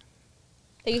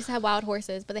 They used to have wild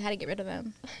horses, but they had to get rid of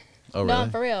them. Oh, really? No,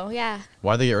 for real, yeah.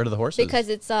 Why did they get rid of the horses? Because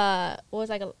it's what was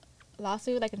like a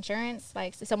lawsuit, like insurance,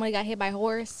 like somebody got hit by a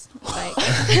horse. Like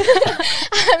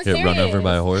I'm Get run over serious.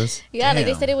 by a horse? Yeah, like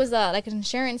they Damn. said it was like an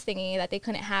insurance thingy that they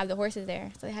couldn't have the horses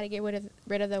there, so they had to get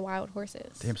rid of the wild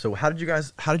horses. Damn. So how did you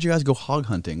guys go hog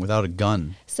hunting without a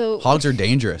gun? So Hogs are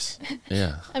dangerous.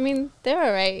 Yeah. I mean, they're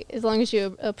all right as long as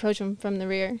you approach them from the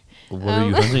rear. What are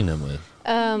you hunting them with?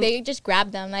 They just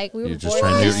grabbed them, like we were You're just bored.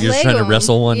 trying to, Leg you're just trying to 'em.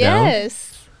 wrestle one down?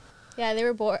 Yes. Yeah, they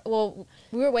were bored. Well,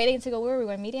 we were waiting to go. Where were we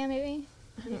going? Media, maybe.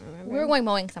 I don't remember. We were going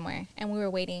mowing somewhere, and we were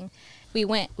waiting. We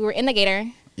were in the gator.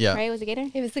 Yeah. Right, it was a gator.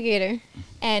 It was the gator.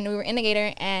 And we were in the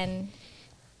gator, and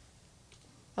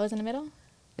I was in the middle.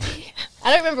 I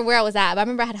don't remember where I was at, but I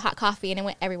remember I had hot coffee, and it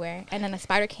went everywhere. And then a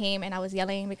spider came, and I was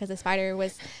yelling because the spider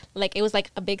was like, it was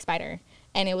like a big spider,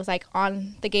 and it was like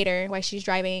on the gator while she's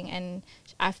driving, and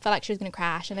I felt like she was gonna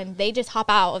crash. And then they just hop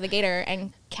out of the gator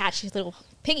and catch these little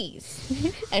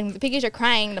piggies, and the piggies are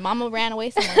crying. The mama ran away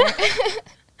somewhere.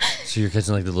 So you're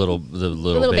catching like the little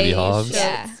little baby babies, hogs?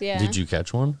 yeah. Yeah. Did you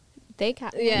catch one? They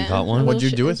caught. Yeah. You caught one? What'd you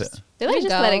do with it? They We let it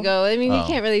just go. let it go. I mean, Oh. you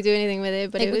can't really do anything with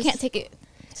it, but Like, it we was, can't take it.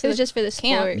 it was just for the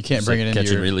camp. sport. You can't bring it into Catch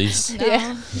and your. release? No.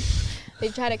 Yeah. They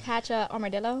tried to catch a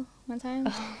armadillo one time.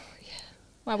 Oh,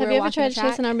 While we Have were you ever walking tried the to chase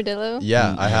an track. armadillo?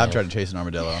 Yeah, I have No. tried to chase an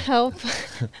armadillo. Help.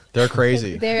 They're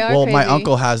crazy. They are well, my crazy.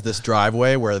 uncle has this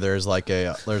driveway where there's like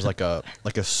a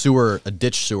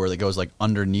ditch sewer that goes like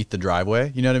underneath the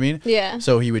driveway. You know what I mean? Yeah.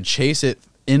 So he would chase it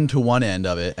into one end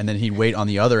of it, and then he'd wait on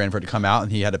the other end for it to come out,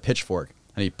 and he had a pitchfork,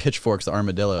 and he pitchforks the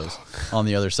armadillos on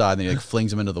the other side, and then he like flings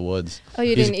them into the woods. Oh,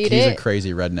 you he's, didn't eat he's it? a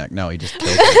crazy redneck. No, he just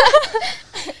killed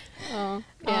it. Oh,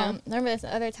 yeah. Remember this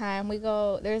other time we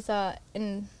go. There's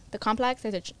in the complex.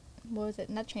 There's what was it?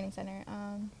 Not training center.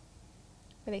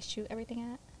 Where they shoot everything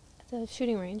at. The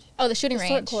shooting range. Oh, the shooting The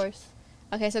range. sword course.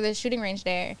 Okay, so there's a shooting range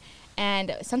there,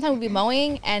 and sometimes we'd be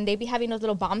mowing, and they'd be having those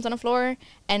little bombs on the floor,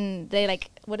 and they like,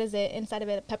 what is it inside of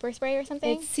it? Pepper spray or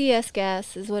something? It's CS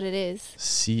gas is what it is.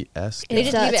 CS. They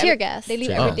It's just leave tear every- gas. They leave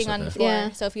Tear everything gas, on the okay. floor.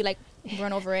 Yeah. So if you like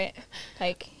run over it,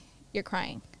 like you're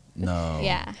crying. No.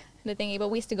 Yeah, the thingy. But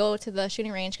we used to go to the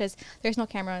shooting range because there's no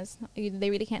cameras. They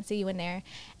really can't see you in there.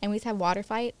 And we used to have water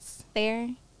fights there,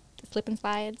 slip and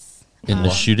slides. In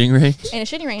the shooting range? In a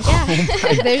shooting range, yeah.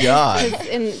 There's, God. 'cause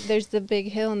and there's the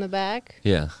big hill in the back,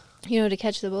 Yeah. you know, to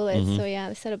catch the bullets. Mhm. So yeah,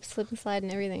 they set up slip and slide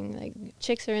and everything. Like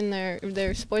chicks are in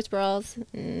their sports bras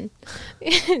and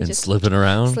And just slipping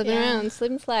around? slipping Yeah. around,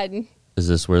 slip and sliding. Is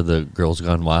this where the Girls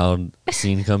Gone Wild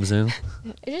scene comes in?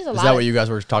 It's just a Is lot. that of- what you guys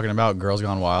were talking about? Girls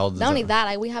Gone Wild? Is Not only that,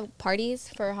 like we have parties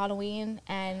for Halloween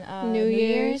and New New Year's.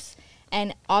 Year's,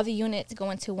 and all the units go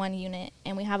into one unit,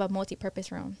 and we have a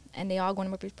multi-purpose room, and they all go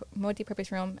in a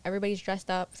multi-purpose room. Everybody's dressed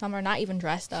up. Some are not even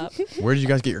dressed up. Where did you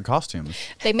guys get your costumes?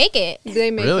 They make it. They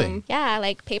make Really? them. Yeah,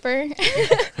 like paper.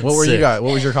 What were you guys?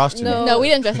 What was your costume? No, we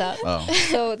didn't dress up. Oh.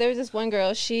 So there was this one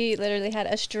girl. She literally had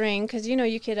a string, because you know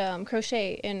you could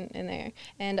crochet in there,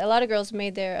 and a lot of girls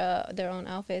made their own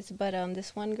outfits. But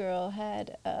this one girl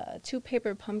had 2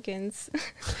 paper pumpkins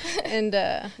and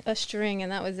a string,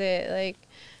 and that was it. Like,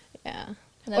 yeah.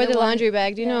 Another Or the one- laundry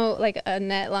bag. Do you yeah. know, like a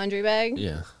net laundry bag?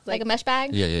 Yeah. Like a mesh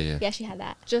bag. Yeah. Yeah, she had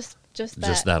that. Just that.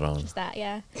 Just that on. Just that,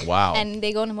 yeah. Wow. And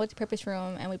they go in a multi-purpose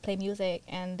room, and we play music,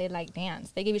 and they like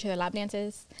dance. They give each other lap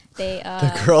dances. They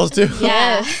the girls do.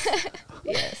 yeah.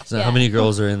 So Yeah. how many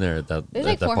girls are in there at that, There's at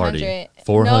like that 400. party? No,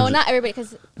 400. not everybody,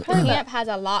 because camp has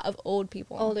a lot of old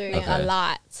people. Older, Like, yeah. Okay. a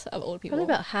lot of old people.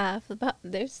 Probably about half.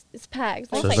 It's packed.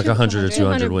 So It's it's like like 100 or 200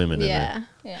 200 women in Yeah.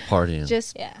 Yeah. there partying.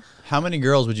 Just Yeah. How many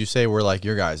girls would you say were like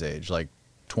your guys' age, like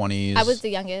 20s? I was the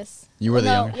youngest. You were the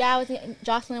no, youngest? Yeah, I was.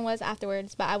 Jocelyn was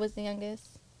afterwards, but I was the youngest.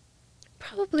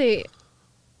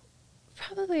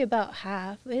 probably about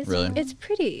half. Really? It's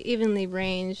pretty evenly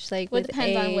ranged. Like, Well, it with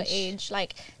depends age. on what age.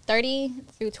 Like 30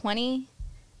 through 20,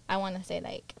 I want to say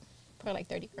like probably like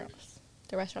 30 girls.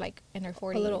 The rest are like in their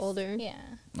 40s. little older. Yeah.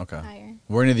 Okay. Higher.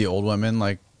 Were any of the old women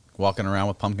like walking around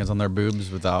with pumpkins on their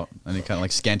boobs without any kind of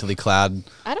like scantily clad?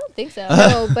 I don't think so.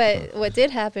 No, but what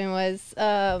did happen was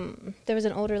there was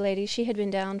an older lady. She had been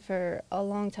down for a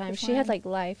long time. Which She had one? like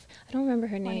life. I don't remember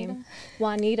her name.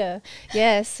 Juanita.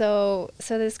 Yeah. So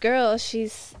this girl,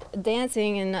 she's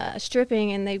dancing and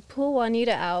stripping, and they pull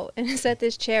Juanita out and set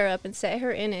this chair up and set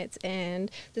her in it.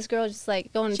 And this girl just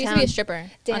like going She to used to town, be a stripper on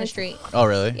the dance- street. Oh,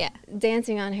 really? Yeah.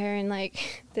 dancing on her, and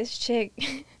like this chick,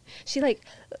 she like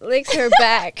licks her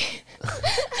back.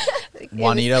 It was-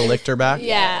 Juanita licked her back?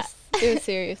 Yeah. It was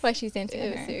serious. Like she's dancing. It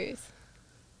was her. serious.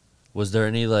 Was there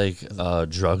any like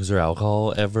drugs or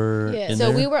alcohol ever Yeah. in So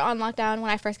there? we were on lockdown when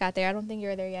I first got there. I don't think you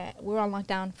were there yet. We were on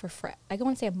lockdown for I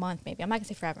want to say a month maybe. I'm not gonna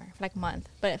say forever, for like a month,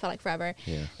 but it felt like forever.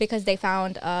 Yeah. Because they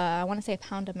found I want to say a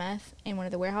pound of meth in one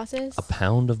of the warehouses. A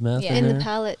pound of meth Yeah. in And there? the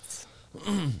pallets.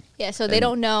 Yeah, so they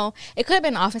don't know. It could have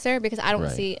been an officer because I don't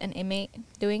Right. see an inmate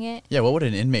doing it. Yeah, what would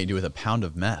an inmate do with a pound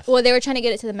of meth? Well, they were trying to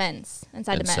get it to the men's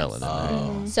inside And the men's. sell it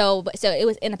in there. So it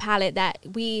was in a pallet that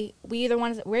we either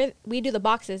ones we do the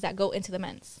boxes that go into the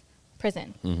men's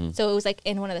prison. Mhm. So it was like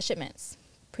in one of the shipments,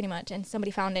 pretty much, and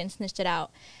somebody found it and snitched it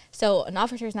out. So an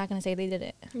officer is not going to say they did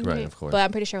it, Right, of course. but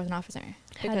I'm pretty sure it was an officer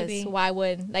Had to because be. why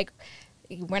would like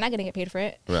we're not going to get paid for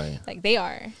it? Right. Like they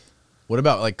are. What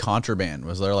about like contraband?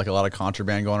 Was there like a lot of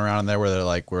contraband going around in there where they're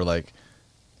like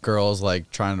girls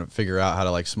like trying to figure out how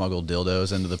to like smuggle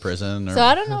dildos into the prison? Or? So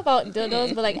I don't know about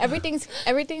dildos, but like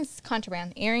everything's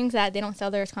contraband. Earrings that they don't sell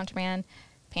there is contraband.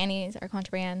 Panties are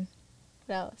contraband.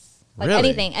 What else? Like Really?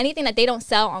 anything that they don't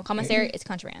sell on commissary is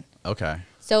contraband. Okay.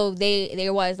 So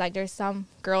there was like there's some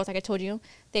girls like I told you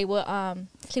they would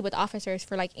sleep with officers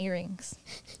for like earrings,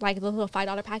 like those little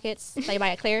 $5 packets that you buy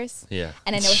at Claire's. Yeah.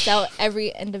 And then they would sell every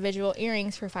individual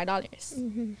earrings for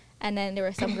 $5. And then there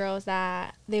were some girls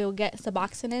that they would get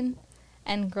Suboxone,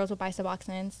 and girls would buy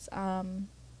Suboxones.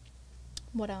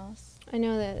 What else? I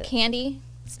know that. Candy,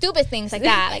 stupid things like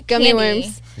that, like Gummy candy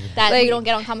worms. that Like- we don't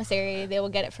get on commissary. They will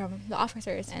get it from the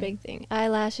officers. It's a And big thing.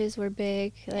 Eyelashes were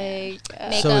big. Like,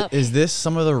 Make- So Makeup. is this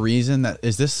some of the reason that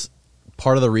is this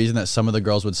part of the reason that some of the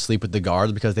girls would sleep with the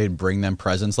guards because they'd bring them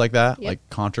presents like that, Yep. like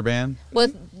contraband?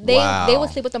 was they Wow. would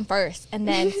sleep with them first, and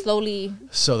then slowly.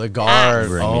 So the guard,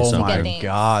 Bring me oh something. my Things.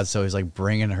 god! So he's like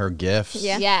bringing her gifts.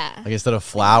 Yeah. Yeah. Like instead of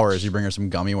flowers, you bring her some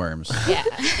gummy worms, Yeah.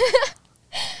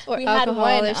 or we had alcohol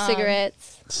one, or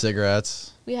cigarettes.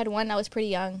 cigarettes. We had one that was pretty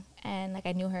young, and like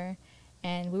I knew her,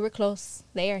 and we were close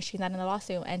there. She's not in the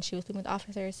lawsuit, and she was sleeping with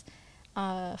officers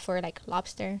for like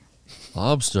lobster.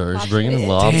 Lobsters, Lobster. bringing in Damn.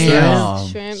 lobsters. Damn.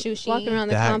 Shrimp. Sushi. Walking around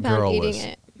the That compound girl eating was-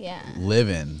 it. Yeah.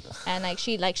 Living. And like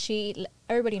she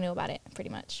everybody knew about it pretty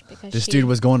much because This she, dude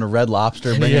was going to Red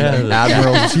Lobster, bringing Yeah, an the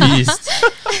Admiral's feast.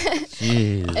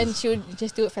 Jeez. and she would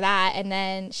just do it for that, and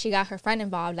then she got her friend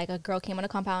involved. Like a girl came on the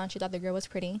compound, she thought the girl was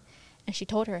pretty, and she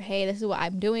told her, "Hey, this is what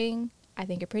I'm doing. I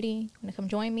think you're pretty. You want to come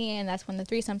join me?" And that's when the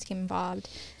threesomes came involved,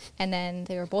 and then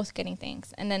they were both getting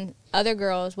things, and then other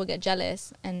girls would get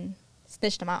jealous and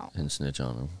snitch them out. And snitch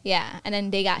on them. Yeah, and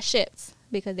then they got shipped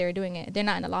because they were doing it. They're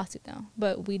not in a lawsuit though,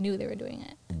 but we knew they were doing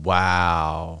it.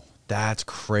 Wow, that's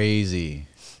crazy.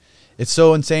 It's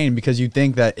so insane because you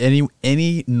think that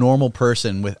any normal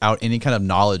person without any kind of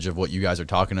knowledge of what you guys are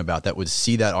talking about that would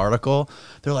see that article,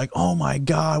 they're like, "Oh my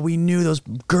God, we knew those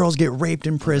girls get raped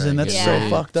in prison. Right, That's get so raped.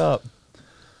 fucked up."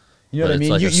 You know But what I it's mean?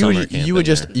 like a summer camp You would in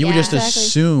just there. you would just Exactly.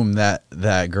 assume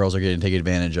that girls are getting taken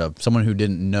advantage of. Someone who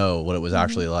didn't know what it was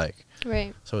actually like.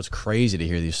 Right. So it's crazy to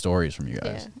hear these stories from you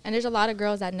Yeah, guys. and there's a lot of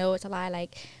girls that know it's a lie.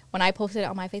 Like when I posted it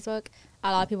on my Facebook,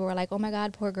 a lot of people were like, "Oh my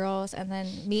God, poor girls." And then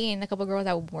me and a couple girls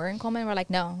that were in Coleman were like,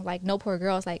 "No, like no poor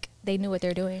girls. Like they knew what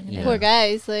they're doing." Yeah. Poor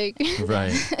guys, like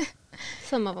Right.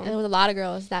 some of There them. was a lot of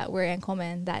girls that were in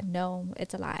Coleman that know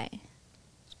it's a lie.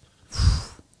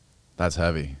 That's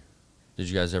heavy. Did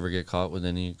you guys ever get caught with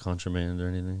any contraband or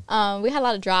anything? We had a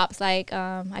lot of drops. Like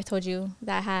I told you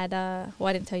that I had. Well,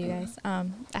 I didn't tell you guys. I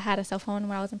had a cell phone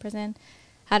when I was in prison.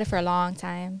 Had it for a long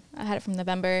time. I had it from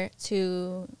November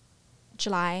to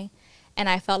July, and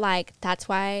I felt like that's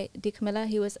why D. Camilla,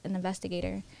 he was an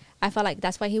investigator. I felt like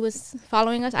that's why he was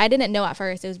following us. I didn't know at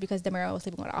first it was because Demiro was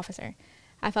sleeping with an officer.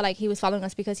 I felt like he was following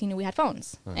us because he knew we had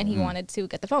phones and he wanted to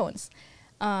get the phones.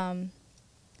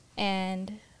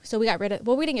 And so we got rid of.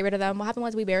 Well, we didn't get rid of them. What happened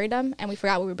was we buried them and we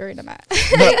forgot where we buried them at.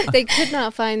 They could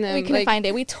not find them. We couldn't like, find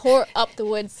it. We tore up the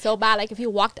woods so bad. Like if you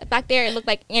walked back there, it looked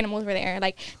like animals were there.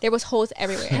 Like there was holes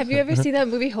everywhere. Have you ever seen that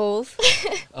movie Holes?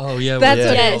 Oh yeah, That's we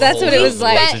what did. it- that's what it we was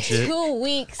like. spent 2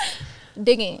 weeks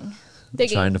digging,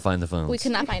 Trying to find the phones. We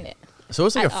could not find it. So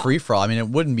it's like a At all. free for all. I mean, it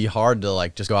wouldn't be hard to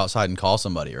like just go outside and call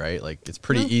somebody, right? Like it's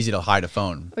pretty easy to hide a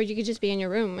phone. Or you could just be in your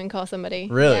room and call somebody.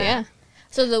 Really? Yeah.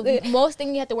 So the most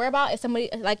thing you have to worry about is somebody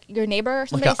like your neighbor or Like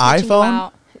somebody an snitching you iPhone,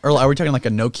 out. or are we talking like a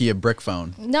Nokia brick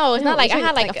phone? No, it's not like I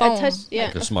had like a phone. yeah.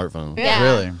 Like a smartphone. Yeah.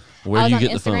 Really? Where I do was you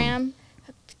on get the phone? Instagram.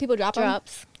 People drop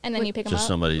Drops. them, and then you pick them Just up.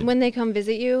 somebody. When they come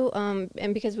visit you,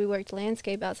 and because we worked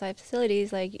landscape outside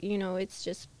facilities, like, you know, it's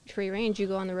just free range. You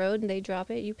go on the road and they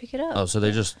drop it, you pick it up. Oh, so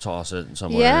they just toss it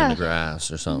somewhere Yeah. in the grass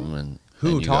or something, and Who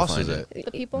and you go tosses find it?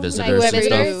 The people, Visitors like and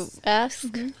Whoever visitors. you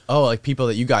ask. Oh, like people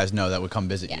that you guys know that would come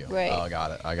visit Yeah. you. Right. Oh, I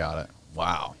got it.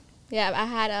 Wow. Yeah, I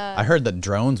had a. I heard that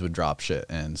drones would drop shit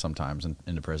in sometimes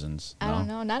into prisons. I don't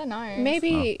know, not in ours.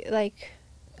 Maybe like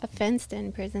a fenced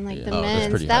in prison, like Yeah. the Oh, that's men's.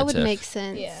 pretty That would high-tech. make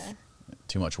sense. Yeah.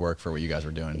 Too much work for what you guys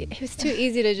were doing. It was too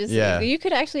easy to just, Yeah. you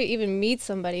could actually even meet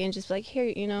somebody and just be like, here,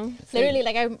 you know. It's like- Literally,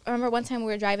 like I remember one time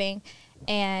we were driving,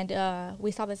 and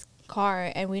we saw this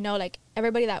car, and we know like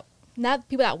everybody that not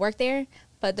people that work there,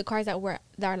 but the cars that are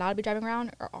allowed to be driving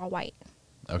around are all white.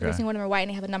 Okay. Every single one of them are white, and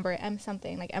they have a number M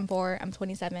something like M4,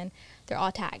 M27. They're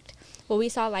all tagged. Well, we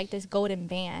saw like this golden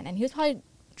van, and he was probably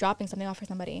dropping something off for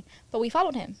somebody, but we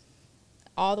followed him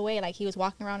all the way. Like he was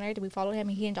walking around there, we followed him,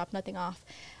 and he didn't drop nothing off.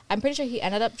 I'm pretty sure he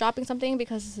ended up dropping something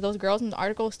because those girls in the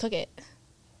articles took it,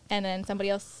 and then somebody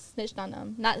else snitched on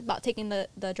them. Not about taking the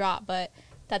drop, but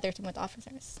that they're with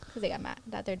officers because they got mad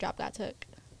that their drop got took.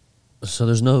 So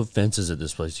there's no fences at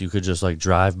this place. You could just like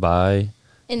drive by.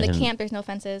 In the And- camp, there's no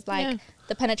fences. Like Yeah.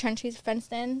 the penitentiary's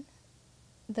fenced in,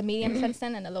 the medium fenced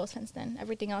in, and the lowest fenced in.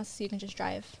 Everything else you can just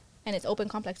drive, and it's open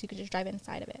complex. You can just drive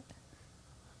inside of it.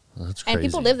 That's crazy. And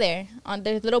people live there.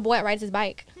 There's a little boy that rides his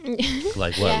bike.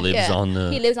 Like what Yeah. lives Yeah. on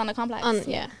the. He lives on the complex.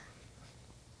 yeah.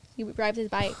 He rides his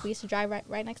bike. We used to drive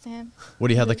right next to him. What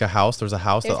do you have, like a house? There's a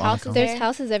house There's that on the houses com- there. There's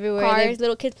houses everywhere. Cars,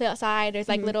 little kids play outside. There's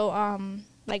like little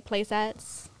like play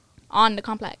sets on the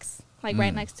complex, like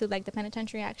right next to like the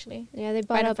penitentiary actually. Yeah, they Right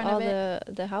bought in up front all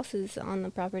of the houses on the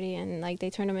property, and like they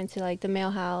turned them into like the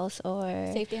mail house or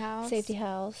Safety house. safety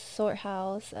house, sort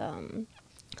house,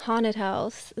 haunted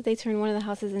house. They turned one of the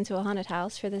houses into a haunted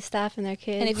house for the staff and their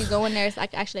kids. And if you go in there, it's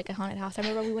like actually like a haunted house. I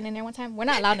remember we went in there one time. We're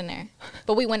not allowed in there,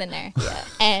 but we went in there. Yeah.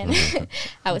 And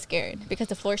I was scared because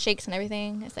the floor shakes and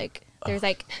everything. It's like there's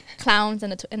like clowns in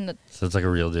the So it's like a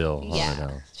real deal. Yeah. haunted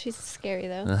house. She's scary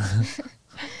though.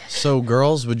 So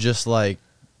girls would just like,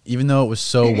 even though it was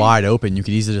so wide open, you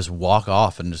could easily just walk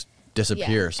off and just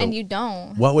disappear. Yeah. So And you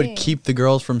don't. what would Dang. keep the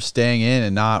girls from staying in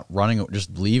and not running,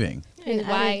 just leaving? And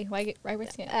added- why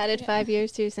risk it? Added 5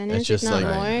 years to your sentence, just if not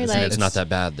like- more. Right. It's, Like it's not that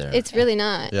bad there. it's really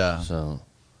not. Yeah. So.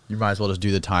 You might as well just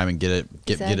do the time and get it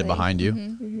Exactly. behind you.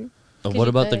 Mm-hmm. Could What you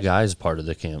about the put- guys part of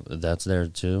the camp? That's there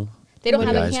too. They don't What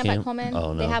have do a guys camp at camp? Coleman.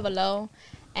 Oh, They no. have a low,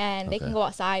 and they can Okay. go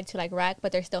outside to like rec,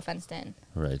 but they're still fenced in.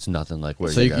 Right. It's nothing like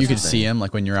where So you, you guys could are see staying. them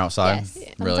like when you're outside. Yes.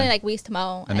 I'm Really? saying like we used to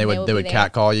mow, And they would be there.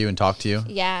 catcall you and talk to you.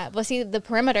 Yeah, but see the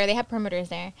perimeter, they have perimeters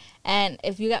there, and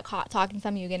if you got caught talking to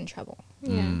them, you get in trouble.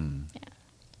 Yeah. Mm.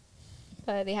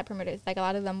 But they have perimeters. Like a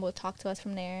lot of them will talk to us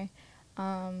from there.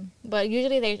 But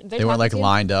usually they're They weren't like talking to you.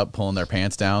 lined up pulling their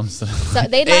pants down. So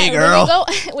they Hey, let, girl.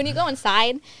 when you go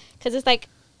inside, because it's like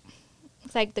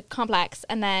the complex,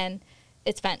 and then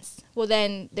it's fenced. Well,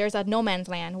 then there's a no man's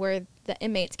land where the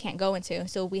inmates can't go into,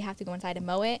 so we have to go inside and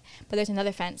mow it. But there's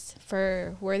another fence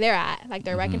for where they're at, like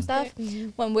their rec and stuff.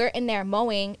 When we're in there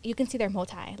mowing, you can see their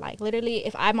multi. Like literally,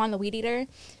 if I'm on the weed eater,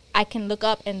 I can look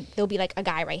up and there'll be like a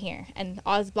guy right here, and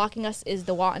all that's blocking us is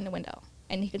the wall and the window,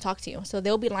 and he can talk to you. So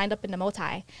they'll be lined up in the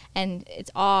multi, and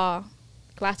it's all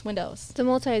glass windows. The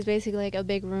multi is basically like a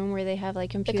big room where they have like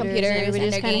computers and computers everybody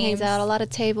and just their kind of hangs games. out. A lot of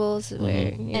tables where,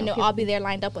 you know, And they'll people- all be there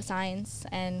lined up with signs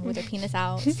and with their penis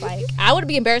out. It's like, I would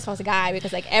be embarrassed if I was a guy,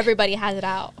 because like everybody has it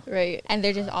out, right. and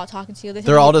they're just all talking to you.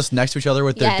 They're all just next to each other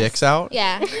with their dicks out.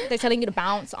 Yeah, they're telling you to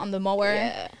bounce on the mower.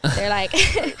 Yeah. They're like,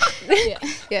 yeah.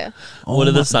 Yeah. What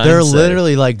do the signs They're say?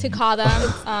 literally like To call them,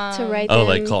 To write Oh, them.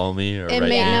 like call me or Inmate write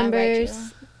me. Yeah, write numbers. you.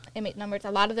 Inmate numbers.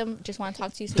 A lot of them just want to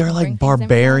talk to you. So you they're can like bring things in for them.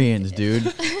 barbarians,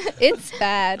 dude. It's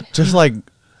bad. Just like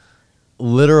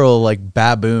literal like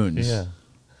baboons. Yeah.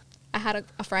 I had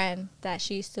a friend that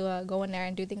she used to go in there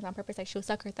and do things on purpose. Like she would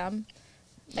suck her thumb.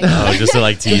 Like, Oh, just to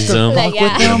like tease to them. fuck Like,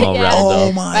 yeah. Get them all Yeah. riled Oh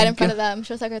up. my right in front God. of them.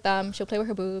 She'll suck her thumb. She'll play with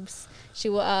her boobs. She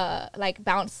will like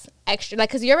bounce extra, like,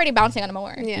 because you're already bouncing on a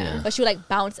mower. Yeah. But she would like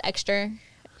bounce extra.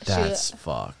 She would- That's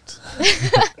fucked. Well,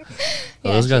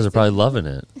 Yeah, those guys she's- are probably loving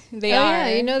it. They Oh, are. yeah,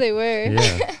 you know they were.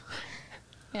 Yeah.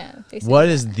 Yeah. they say What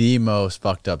that. is the most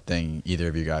fucked up thing either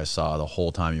of you guys saw the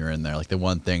whole time you were in there? Like the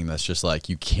one thing that's just like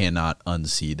you cannot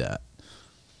unsee that.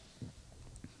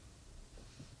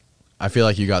 I feel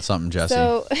like you got something, Jesse.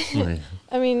 So, Right.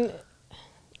 I mean,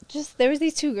 just there was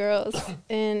these two girls,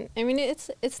 and I mean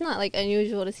it's not like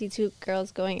unusual to see two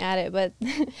girls going at it, but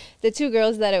the two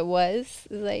girls that it was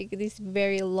like these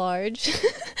very large,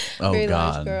 Oh, very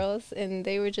God. large girls, and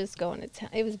they were just going to town.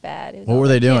 It was bad. It was What all were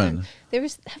they like, doing? yeah, they were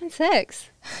having sex.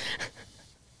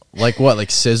 Like what? Like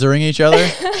scissoring each other?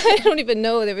 I don't even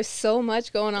know. There was so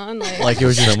much going on. Like it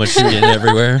was So just much skin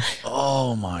everywhere.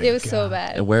 oh my it was God. so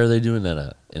bad. And where are they doing that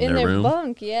at? In their room?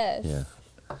 bunk, yes. Yeah.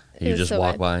 It You was just so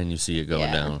walk bad. by and you see it going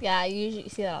Yeah. down. Yeah, you usually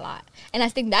see that a lot, and I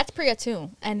think that's Priya too.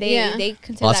 And they Yeah. they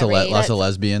consider Lots that of rape. lots of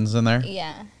lesbians in there.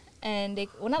 Yeah, and they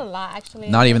not a lot actually.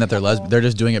 Not even that There's they're a couple. lesbian. They're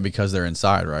just doing it because they're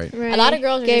inside, right? Right. A lot of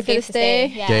girls are gay just for the to stay.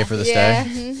 stay. Yeah. Gay for the Yeah.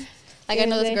 stay. Mhm. Like Gay I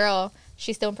know for this the- girl.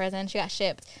 She's still in prison. She got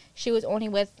shipped. She was only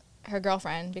with her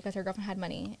girlfriend because her girlfriend had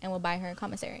money and would buy her a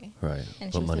commissary. Right.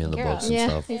 And she Put was money on the taken care books of. and Yeah,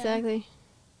 stuff. exactly.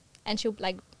 And she would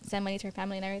like send money to her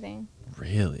family and everything.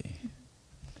 Really?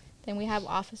 Then we have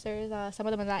officers. Some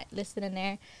of them are not listed in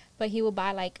there, but he will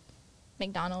buy like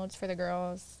McDonald's for the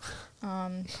girls,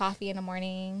 coffee in the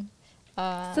morning.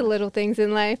 It's the little things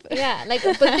in life. Yeah, like,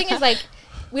 but the thing is, like,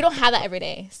 we don't have that every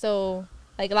day. So,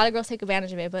 like, a lot of girls take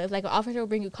advantage of it. But if, like, an officer will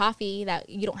bring you coffee that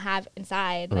you don't have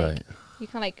inside, like, Right. you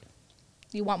kind of, like,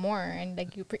 you want more. And,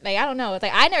 like, like, I don't know. It's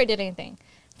like, I never did anything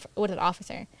with an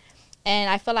officer. And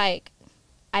I feel like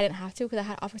I didn't have to because I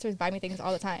had officers buy me things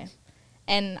all the time.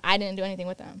 And I didn't do anything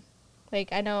with them. Like,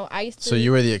 I know I used to. So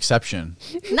you were the exception.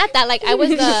 Not that, like, I was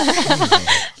the.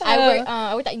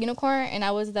 I worked at Unicorn, and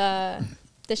I was the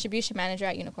distribution manager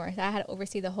at Unicorn. So I had to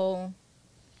oversee the whole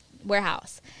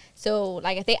warehouse. So,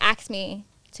 like, if they asked me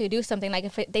to do something, like,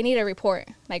 if they need a report,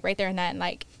 like, right there and then,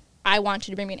 like, I want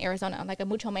you to bring me in Arizona, like a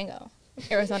mucho mango,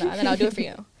 Arizona, and then I'll do it for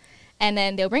you. And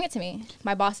then they'll bring it to me.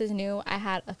 My bosses knew I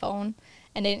had a phone,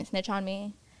 and they didn't snitch on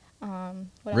me.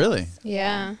 What Really? else?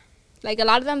 Yeah. Like, a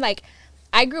lot of them, like,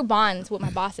 I grew bonds with my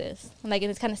bosses. Like,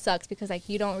 and it kind of sucks because, like,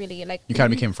 you don't really, like... You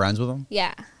kind of became friends with them?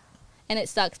 Yeah. And it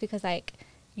sucks because, like,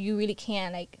 you really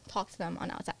can't, like, talk to them on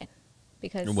the outside.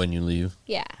 Because... When you leave.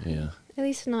 Yeah. Yeah. At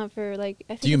least not for like.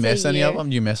 I think Do you it's a miss any of year. them?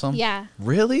 Do you miss them? Yeah.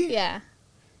 Really? Yeah.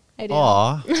 I do.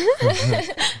 Aw.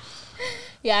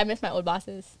 Yeah, I miss my old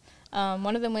bosses.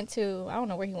 One of them went to... I don't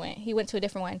know where he went. He went to a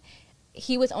different one.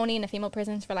 He was only in the female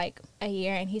prisons for, like, a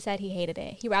year, and he said he hated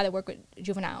it. He'd rather work with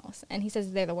juveniles. And he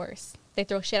says they're the worst. They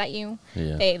throw shit at you.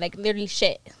 Yeah. They, like, literally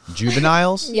shit.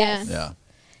 Juveniles? Yes. Yeah.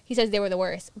 He says they were the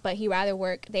worst, but he'd rather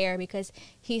work there because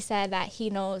he said that he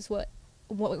knows what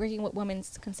working with women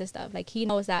consists of. Like, he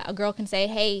knows that a girl can say,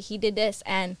 hey, he did this,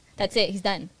 and that's it. He's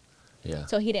done. Yeah.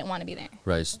 So he didn't want to be there.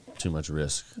 Right. It's too much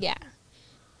risk. Yeah.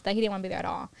 Like, he didn't want to be there at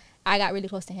all. I got really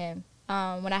close to him.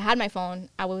 When I had my phone,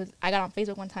 I got on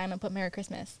Facebook one time and put Merry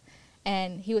Christmas.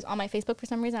 And he was on my Facebook for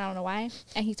some reason. I don't know why.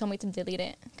 And he told me to delete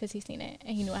it because he's seen it.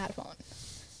 And he knew I had a phone.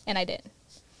 And I did.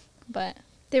 But...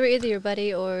 They were either your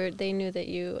buddy or they knew that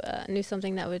you knew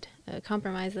something that would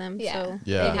compromise them. Yeah. So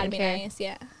Yeah. They they had to didn't be care. nice,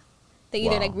 yeah. They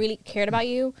either, Wow. like, really cared about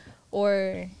you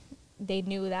or they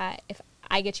knew that if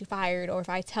I get you fired or if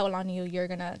I tell on you, you're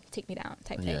going to take me down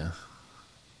type thing. Yeah.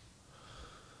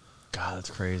 God, that's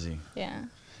crazy. Yeah.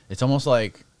 It's almost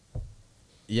like,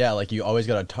 yeah, like you always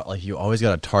got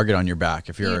a target on your back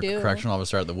if you're You a do. correctional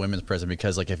officer at the women's prison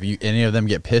because like if any of them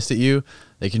get pissed at you,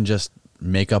 they can just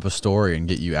make up a story and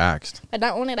get you axed. But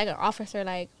not only, like, an officer,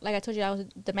 like I told you, I was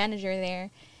the manager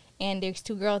there, and there's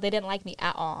two girls. They didn't like me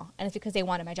at all, and it's because they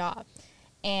wanted my job.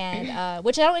 and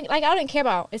which I don't care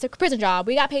about. It's a prison job.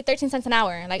 We got paid 13 cents an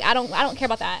hour. Like I don't care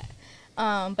about that.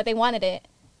 But they wanted it,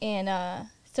 and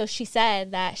so she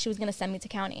said that she was gonna send me to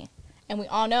county, and we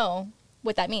all know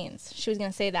what that means. She was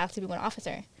gonna say that I was to be an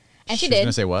officer, and she did. She was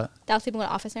gonna say what? That was to be an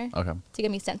officer. Okay. To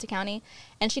get me sent to county,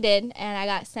 and she did, and I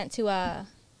got sent to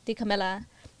the Camilla,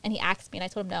 and he asked me, and I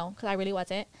told him no because I really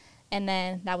wasn't, and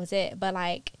then that was it. But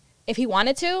like, if he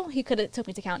wanted to, he could have took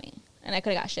me to county, and I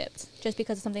could have got shipped just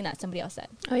because of something that somebody else said.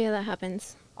 Oh yeah, that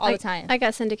happens All the time. I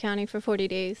got sent to county for 40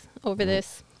 days over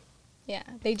this. Yeah,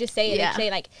 they just say it. Yeah. They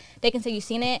say, like, they can say you've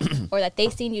seen it or that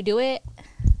they've seen you do it,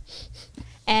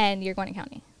 and you're going to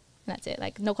county. And that's it.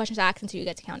 Like, no questions asked until you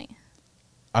get to county.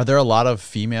 Are there a lot of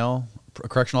female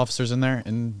correctional officers in there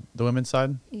in the women's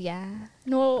side? Yeah.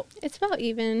 No, It's about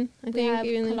even. I we think have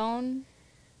even. Cologne.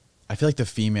 I feel like the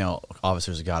female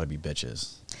officers have got to be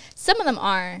bitches. Some of them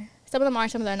are. Some of them are.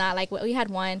 Some of them are not. Like, we had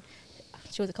one.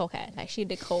 She was a cokehead. Like, she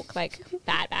did coke, like,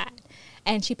 bad.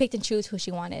 And she picked and chose who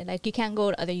she wanted. Like, you can't go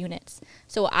to other units.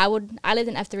 So I lived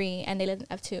in F3 and they lived in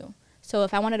F2. So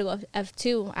if I wanted to go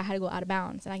F2, I had to go out of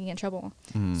bounds and I can get in trouble.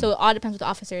 So it all depends with the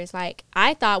officers. Like,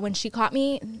 I thought when she caught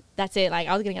me, that's it. Like,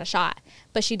 I was going to get a shot.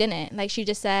 But she didn't. Like, she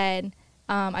just said,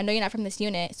 I know you're not from this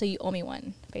unit, so you owe me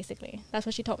one, basically. That's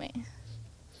what she told me.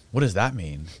 What does that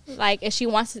mean? Like, if she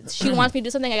wants me to do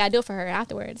something, I got to do it for her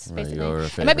afterwards, Right, basically. you owe her a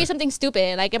It might be favor. something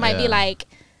stupid. Like, it might be Yeah.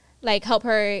 like help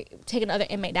her take another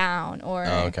inmate down or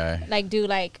Oh, okay. like do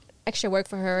like extra work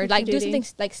for her, Extra like do duty. something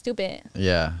like stupid.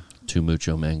 Yeah. Too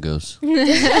mucho mangoes. But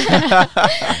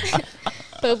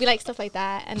it would be like stuff like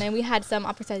that. And then we had some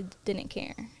officers that didn't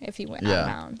care if you went out Yeah. of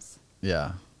bounds.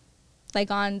 Yeah. Like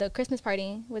on the Christmas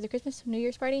party, was it Christmas New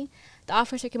Year's party? The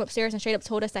officer came upstairs and straight up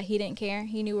told us that he didn't care.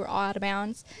 He knew we were all out of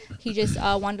bounds. He just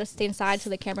wanted us to stay inside so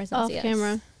the cameras don't Off see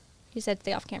camera. us. He said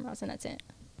stay off cameras and that's it.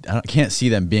 Can't see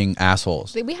them being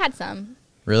assholes. We had some.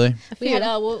 Really? We had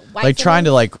white Like trying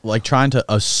to Simmons. like trying to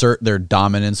assert their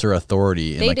dominance or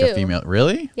authority in They like a do. female.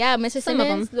 Really? Yeah, Mr. Some of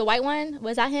Simmons, the white one,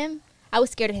 was that him? I was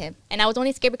scared of him, and I was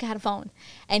only scared because I had a phone.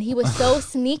 And he was so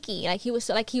sneaky, like he was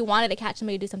so, like he wanted to catch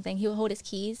somebody to do something. He would hold his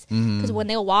keys because when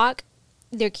they walk,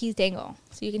 their keys dangle,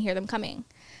 so you can hear them coming.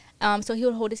 So he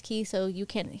would hold his keys so you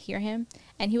can't hear him,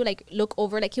 and he would like look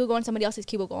over, like he would go in somebody else's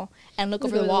cubicle and look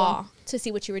over the wall to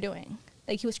see what you were doing.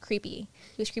 Like he was creepy.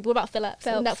 He was creepy. What about Phillips?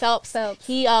 No, Phelps.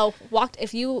 He walked.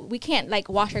 We can't like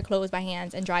wash our clothes by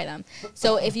hands and dry them.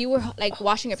 So if you were like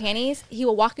washing your panties, he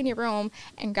would walk in your room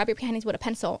and grab your panties with a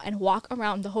pencil and walk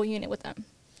around the whole unit with them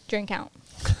during count.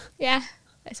 Yeah,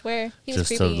 I swear he was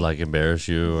Just creepy. to like embarrass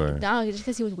you or No, just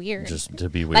because he was weird. just to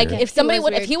be weird. like if somebody was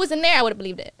would, if weird. he was in there, I would have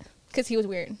believed it because he was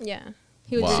weird. Yeah.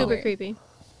 He was Wow. really Super weird. creepy.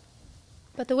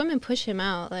 But the women push him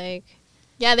out. Like,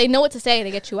 Yeah, they know what to say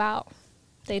to get you out.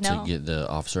 They know. to get the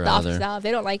officer The out officers there. out. If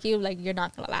they don't like you, like you're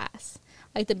not gonna last.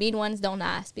 Like the mean ones don't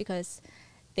last because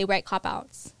they write cop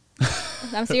outs.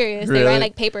 I'm serious. They Really? write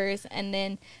like papers and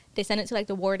then they send it to like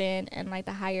the warden and like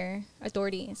the higher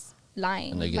authorities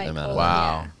lying. And they get like, them out of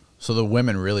Wow. yeah. So the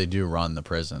women really do run the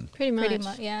prison. pretty much. Pretty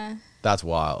much, yeah. That's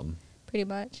wild. Pretty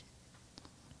much.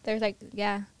 There's like,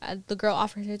 the girl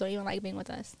officers don't even like being with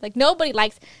us. Like nobody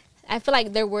likes. I feel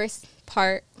like their worst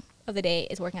part of the day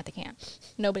is working at the camp.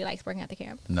 Nobody likes working at the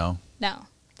camp. No. No,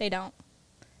 they don't.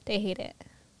 They hate it.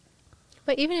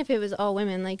 But even if it was all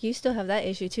women, like, you still have that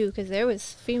issue, too, because there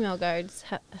was female guards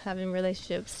having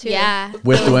relationships, too. Yeah.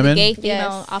 With It the was women? gay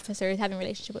female Yes. officers having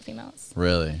relationship with females.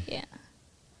 Really? Yeah.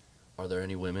 Are there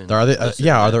any women? Are they- listed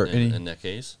yeah, in are that- there in, any- in that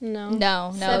case? No.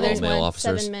 No, Seven there's male one.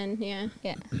 officers. 7 men, yeah.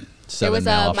 Yeah. Seven There was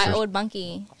male my officers. old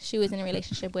bunkie. She was in a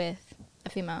relationship with a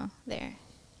female there.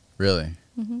 Really?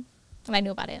 And I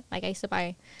knew about it. Like I used to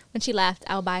buy, when she left,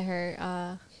 I would buy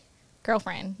her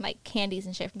girlfriend like candies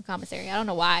and shit from the commissary. I don't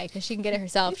know why, because she can get it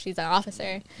herself. She's an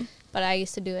officer, but I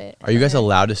used to do it. Are you guys for her.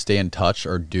 allowed to stay in touch,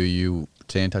 or do you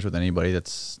stay in touch with anybody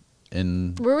that's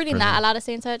in? We're really prison? not allowed to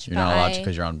stay in touch. You're but not allowed to I-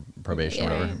 because you're on probation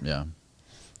or Yeah. whatever. Yeah.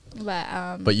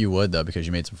 But But you would though because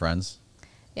you made some friends.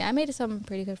 yeah, I made some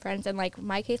pretty good friends. And like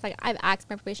my case, like I've asked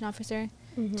my probation officer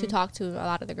to talk to a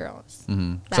lot of the girls. So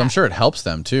I'm That- sure it helps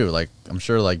them too. Like I'm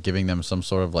sure like giving them some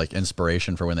sort of like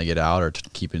inspiration for when they get out or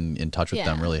keeping in touch with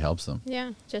them Yeah. really helps them.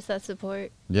 Yeah, just that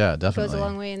support Yeah, goes definitely. a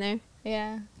long way in there.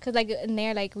 Yeah, because like in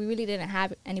there, like we really didn't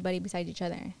have anybody besides each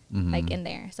other, like in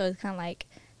there. So it's kind of like,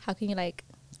 how can you like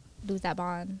lose that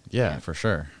bond? Yeah, for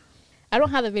sure. I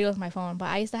don't have the videos on my phone, but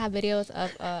I used to have videos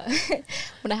of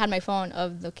when I had my phone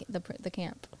of the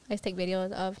camp. I used to take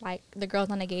videos of like the girls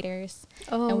on the gators,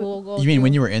 Oh, and we'll go. You mean through-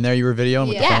 when you were in there, you were videoing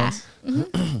with Yeah. the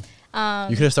phones?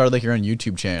 You could have started like your own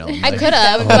YouTube channel. I Like, could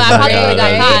have, Oh but I my probably God, would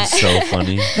have got that's caught. so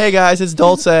funny. Hey guys, it's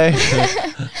Dulce.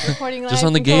 reporting Just live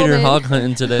on the from gator Coleman. hog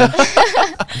hunting today.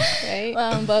 Right.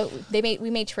 But we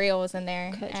made trails in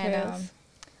there. Cut And trails.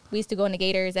 we used to go in the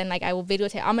gators, and like I will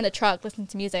videotape. I'm in a truck listening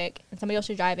to music, and somebody else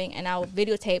is driving, and I'll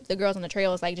videotape the girls on the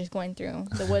trails, like just going through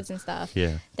the woods and stuff.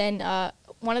 Yeah. Then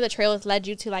one of the trails led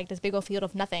you to like this big old field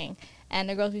of nothing, and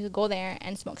the girls used to go there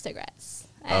and smoke cigarettes.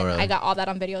 And Oh, really? I got all that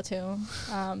on video too.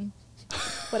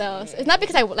 What else? It's not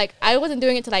because I wasn't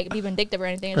doing it to like be vindictive or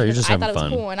anything. It's No, you're because just I thought having it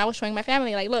was fun. cool, and I was showing my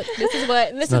family like, look, this is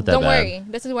what this is. not that Don't bad. worry,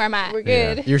 this is where I'm at. We're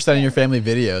Yeah. good. You're sending your family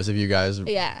videos of you guys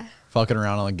Yeah. fucking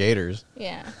around on the gators.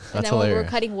 Yeah. And That's then when we were hilarious.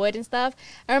 cutting wood and stuff,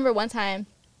 I remember one time.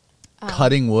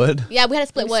 Cutting wood? Yeah, we had to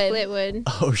split wood Split wood.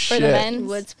 Oh, for shit. the men.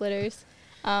 Wood splitters.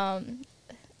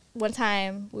 One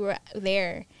time we were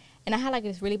there, and I had like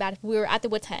this really bad. We were at the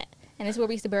wood tent, and this is where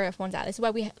we used to bury our phones at. This is why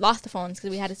we lost the phones, because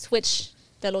we had to switch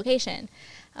the location.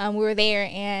 We were there,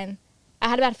 and I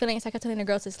had a bad feeling, so I kept telling the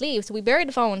girls to sleep. So we buried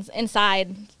the phones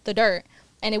inside the dirt,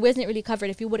 and it wasn't really covered.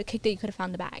 If you would have kicked it, you could have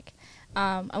found the bag.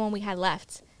 And when we had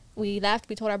left, we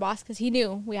told our boss, because he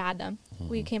knew we had them.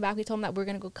 We came back, we told him that we were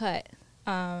going to go cut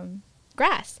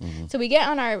grass. So we get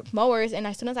on our mowers, and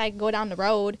as soon as I go down the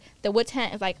road, the wood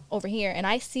tent is like over here, and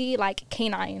I see like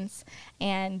canines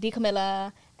and D.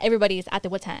 Camilla, everybody's at the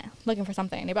wood tent looking for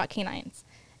something. They brought canines,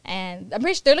 and I'm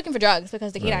pretty sure they're looking for drugs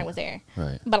because the canine Right. was there.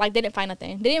 Right. But like they didn't find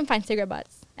nothing. They didn't find cigarette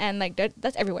butts, and like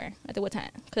that's everywhere at the wood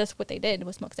tent, because that's what they did,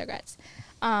 was smoke cigarettes.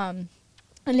 And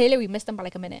later we missed them by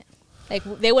like a minute. Like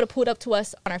they would have pulled up to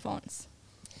us on our phones.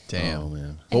 Damn. Oh,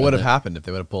 man. What would have happened if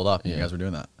they would have pulled up and you Yeah. guys were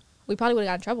doing that? We probably would have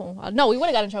got in trouble. No, we would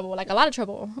have got in trouble, like a lot of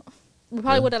trouble. We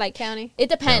probably would have like County. It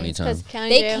depends, County because time. County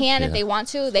they jail. can if Yeah. they want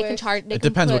to. They can Swear. charge. They It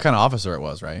can depends put, what kind of officer it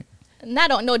was, right? I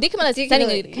don't know. D. Camilla's D. sending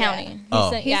Camilla, you to county.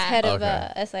 Oh. He's He's head of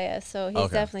Okay. SIS, so he's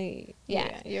Okay. definitely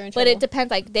Yeah. You're in But trouble. it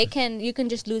depends. Like you can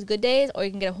just lose good days, or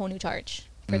you can get a whole new charge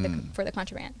for the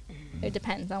contraband. It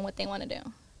depends on what they want to do.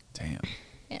 Damn.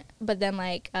 Yeah. But then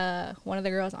like one of the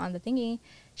girls on the thingy,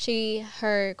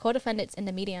 her co-defendant's in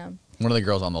the medium. One of the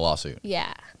girls on the lawsuit.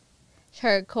 Yeah.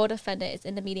 Her co-defendant is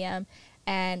in the medium,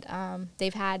 and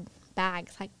they've had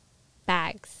bags, like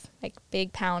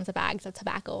big pounds of bags of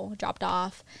tobacco dropped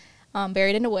off,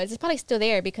 buried in the woods. It's probably still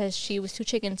there because she was too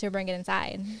chicken to bring it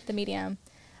inside the medium.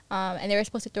 And they were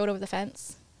supposed to throw it over the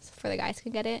fence for the guys to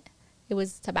get it. It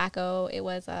was tobacco. It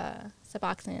was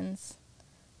Suboxones,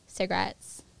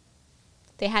 cigarettes.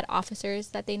 They had officers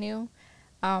that they knew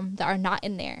that are not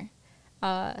in there,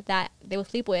 that they would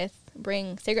sleep with,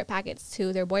 bring cigarette packets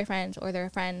to their boyfriends or their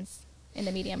friends in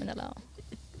the medium and the low.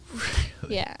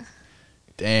 Really? Yeah,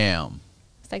 Damn.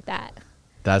 it's like that.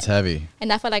 That's heavy. And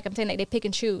that's what, like, I'm saying, like, they pick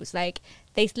and choose. Like,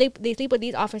 they sleep with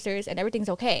these officers and everything's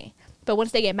okay. But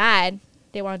once they get mad,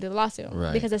 they want to do the lawsuit.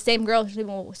 Right. Because the same girl is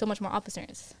sleeping with so much more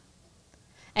officers.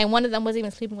 And one of them wasn't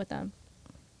even sleeping with them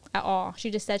at all.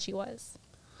 She just said she was.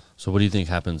 So what do you think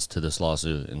happens to this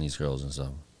lawsuit and these girls and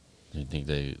stuff? Do you think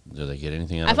do they get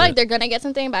anything out I of feel like it? they're going to get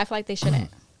something, but I feel like they shouldn't.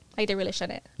 Like, they really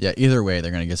shouldn't. Yeah, either way,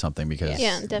 they're going to get something because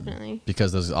Yeah, definitely.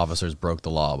 because those officers broke the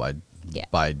law Yeah.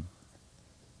 by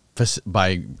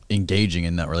engaging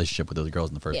in that relationship with those girls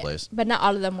in the first Yeah. place. But not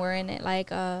all of them were in it. Like,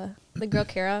 the girl,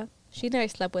 Kara, she never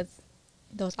slept with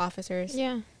those officers.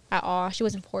 Yeah. At all. She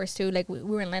wasn't forced to. Like, we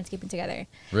were in landscaping together.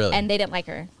 Really? And they didn't like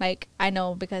her. Like, I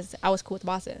know because I was cool with the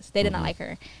bosses. They did not like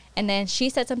her. And then she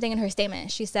said something in her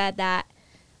statement. She said that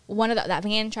that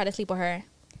Van tried to sleep with her.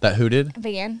 That who did?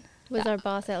 Van Was our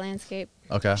boss at Landscape.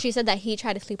 Okay. She said that he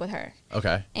tried to sleep with her.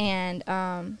 Okay.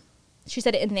 And she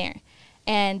said it in there.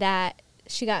 And that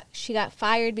she got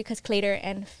fired because Clater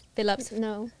and Phillips.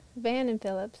 No, Van and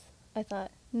Phillips, I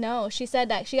thought. No, she said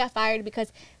that she got fired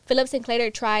because Phillips and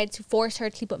Clater tried to force her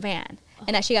to sleep with Van,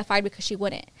 and that she got fired because she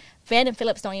wouldn't. Van and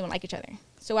Phillips don't even like each other.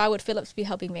 So why would Phillips be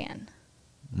helping Van?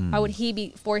 Why would he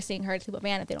be forcing her to sleep with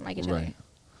Van if they don't like each other? Right.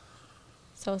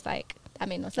 So it's like, that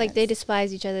made no sense. Like, they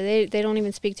despise each other. They don't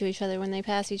even speak to each other when they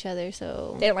pass each other,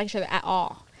 so. They don't like each other at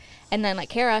all. And then, like,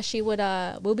 Kara, she would,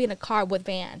 we'll be in a car with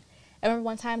Van. I remember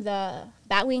one time the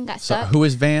Batwing got So stuck. who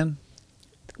is Van?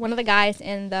 One of the guys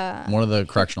in the... One of the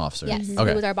correctional officers. Yes,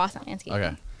 Okay. he was our boss on landscaping.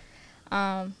 Okay.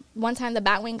 One time the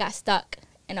Batwing got stuck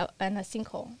in a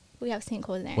sinkhole. We have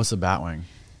sinkholes there. What's the Batwing?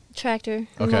 Tractor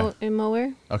Okay. and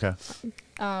mower. Okay.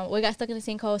 We got stuck in the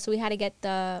sinkhole, so we had to get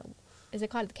is it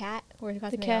called the cat? Or is it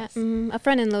called The something cat. else? A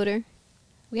front end loader.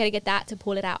 We had to get that to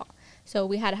pull it out. So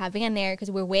we had to have Van there because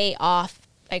we're way off.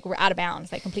 Like, we're out of bounds,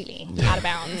 like, completely out of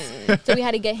bounds. So we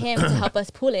had to get him to help us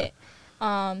pull it.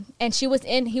 And he was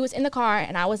in the car,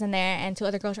 and I was in there, and two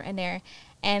other girls were in there.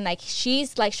 And, like,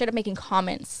 she's, like, straight up making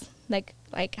comments, like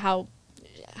how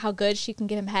good she can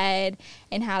give him head,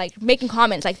 and how, like, making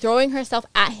comments, like, throwing herself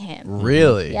at him.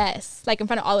 Really? Yes. Like, in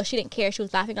front of all of us. She didn't care. She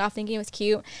was laughing off, thinking it was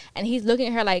cute. And he's looking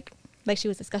at her like, Like, she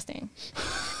was disgusting.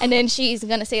 And then she's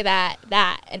gonna say that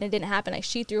and it didn't happen. Like,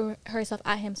 she threw herself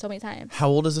at him so many times. How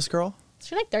old is this girl?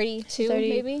 She's like 32, 30,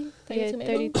 maybe. 32,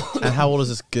 maybe. And how old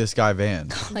is this guy Van?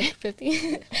 Like 50. I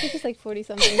think he's like 40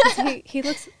 something. He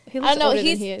looks I don't know. older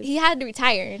than he is. He had to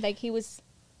retire. Like, he was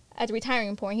at the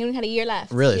retiring point. He only had a year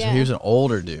left. Really? So Yeah. he was an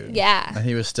older dude. Yeah. And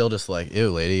he was still just like, ew,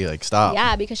 lady, like, stop.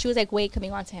 Yeah, because she was like way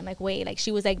coming on to him, like way, like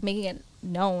she was like making it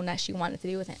known that she wanted to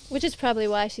be with him Which is probably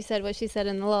why she said what she said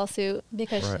in the lawsuit.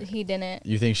 because Right. he didn't.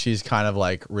 You think she's kind of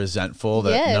like resentful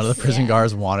that Yes. none of the prison Yeah.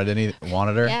 guards wanted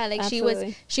her? Yeah, like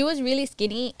Absolutely. she was really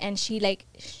skinny, and she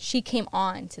came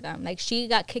on to them. Like, she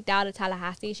got kicked out of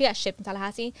Tallahassee. She got shipped in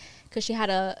Tallahassee because she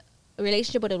had a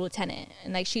relationship with a lieutenant,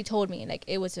 and like she told me, like,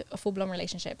 it was a full-blown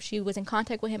relationship. She was in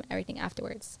contact with him, everything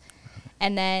afterwards.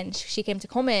 And then she came to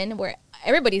Coleman, where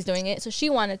everybody's doing it, so she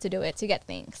wanted to do it to get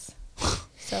things.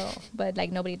 So, but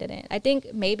like nobody did it. I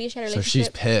think maybe she had a So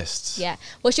relationship. she's pissed. Yeah.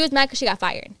 Well, she was mad because she got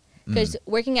fired. Because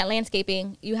working at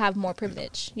landscaping, you have more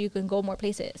privilege. You can go more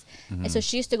places. And so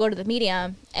she used to go to the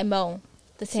medium and mow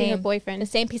the See her same boyfriend. the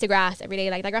same piece of grass every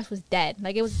day. Like, that grass was dead.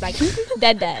 Like, it was like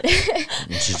dead.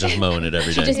 And she's just mowing it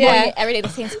every day. Just Yeah. mowing it every day, the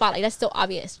same spot. Like, that's so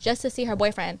obvious. Just to see her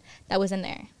boyfriend that was in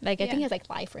there. Like, I think Yeah. he has like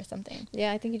life or something.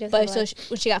 Yeah, I think he does. But have so life.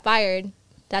 when she got fired,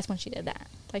 that's when she did that.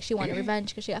 Like, she wanted revenge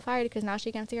because she got fired because now she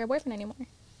can't see her boyfriend anymore.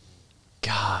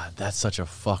 God, that's such a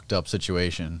fucked up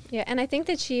situation. Yeah, and I think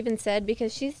that she even said,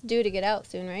 because she's due to get out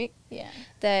soon, right? Yeah.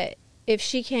 That if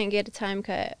she can't get a time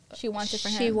cut, She wants it for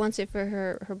she him. wants it for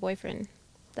her boyfriend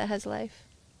that has life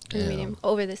in the Yeah. medium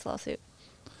over this lawsuit.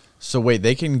 So wait,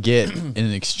 they can get in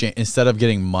an exchange, instead of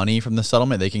getting money from the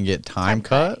settlement, they can get time Time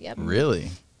cut, cut? yep.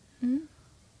 Really? Mhm.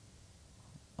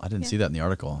 I didn't Yeah. see that in the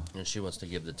article. And she wants to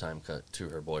give the time cut to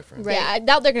her boyfriend. Right. Yeah, I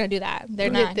doubt they're going to do that. They're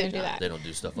Yeah, not they're going to do not. that. They don't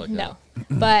do stuff like No, that.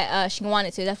 but she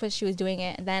wanted to. That's what she was doing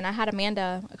it. And then I had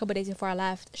Amanda a couple days before I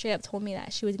left. She had told me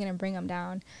that she was gonna bring them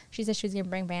down. She said she was gonna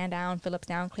bring Van down, Phillips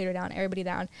down, Clear down, everybody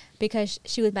down, because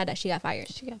she was mad that she got fired.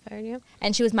 She got fired, yep.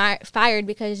 And she was fired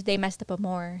because they messed up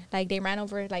more. Like, they ran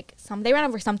over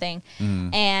something,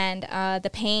 and the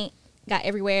paint got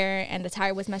everywhere, and the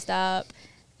tire was messed up,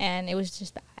 and it was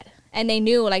just bad. And they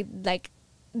knew, like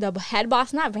the head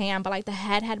boss, not Van, but like the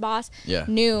head boss, Yeah.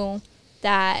 knew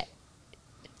that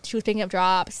she was picking up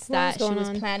drops, What that was she going was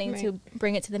on? planning Right. to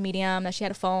bring it to the medium, that she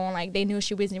had a phone. Like, they knew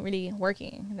she wasn't really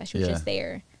working, that she was Yeah. just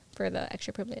there for the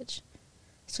extra privilege.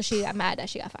 So she got mad that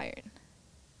she got fired,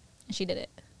 and she did it.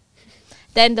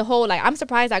 Then the whole, like, I'm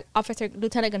surprised, like,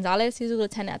 Lieutenant Gonzalez, he's a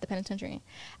lieutenant at the penitentiary.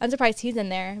 I'm surprised he's in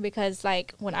there because,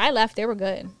 like, when I left, they were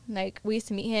good. Like, we used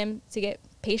to meet him to get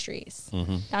pastries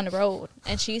down the road.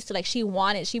 And she used to, like, she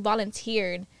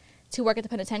volunteered to work at the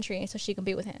penitentiary so she could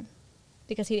be with him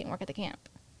because he didn't work at the camp.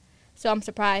 So I'm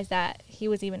surprised that he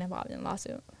was even involved in the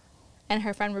lawsuit. And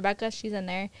her friend Rebecca, she's in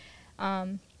there.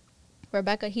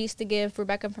 Rebecca, he used to give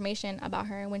Rebecca information about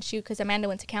her because Amanda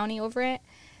went to county over it.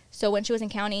 So when she was in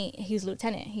county, he's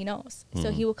lieutenant. He knows.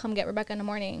 So he would come get Rebecca in the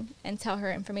morning and tell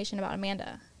her information about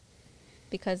Amanda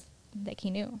because, like, he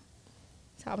knew.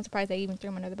 So I'm surprised they even threw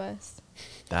him under the bus.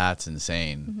 That's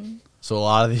insane. So a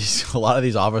lot of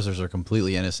these officers are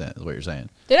completely innocent, is what you're saying.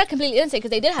 They're not completely innocent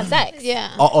because they did have sex.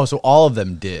 Yeah. Oh, so all of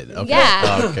them did. Okay.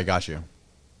 Yeah. Oh, okay, got you.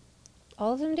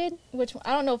 All of them did? Which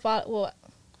I don't know if the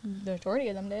majority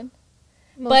of them did.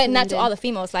 Most But of not them to did. all the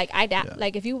females. Like, Yeah.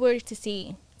 like, if you were to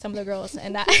see some of the girls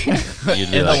and that,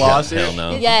 You'd be In the like, lawsuit? hell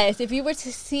no. yes, if you were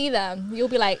to see them, you'll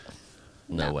be like,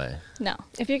 No way. no.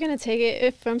 If you're going to take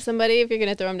it from somebody, if you're going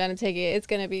to throw them down and take it, it's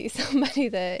going to be somebody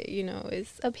that, you know,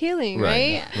 is appealing,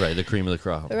 right? Yeah. Right, the cream of the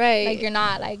crop. Right. Like, you're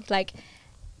not like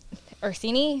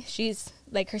Ursini, she's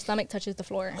like, her stomach touches the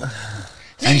floor.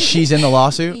 And she's in the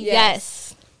lawsuit?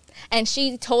 Yes. And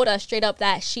she told us straight up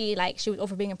that she was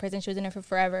over being in prison. She was in there for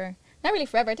forever. Not really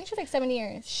forever. I think she was like 7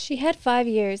 years. She had 5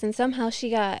 years, and somehow she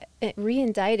got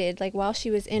re-indicted, like, while she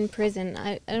was in prison.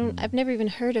 I've never even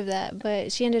heard of that,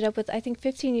 but she ended up with, I think,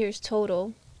 15 years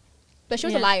total. But she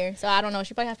was Yeah. a liar, so I don't know.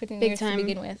 She probably had 15 Big years time. to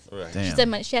begin with. Right. Damn. She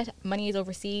said she had monies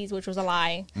overseas, which was a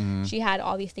lie. She had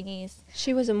all these thingies.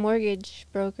 She was a mortgage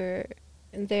broker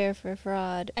there for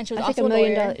fraud. And she was I think also a $1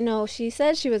 million. lawyer. No, she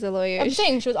said she was a lawyer. I'm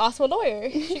saying she was also a lawyer.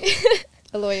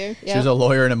 A lawyer. She was a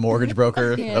lawyer and a mortgage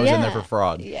broker that was in there for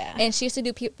fraud. Yeah. And she used to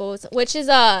do people's, which is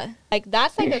like,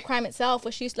 that's like a crime itself.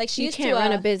 What she used you used can't to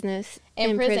run a business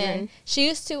in prison. She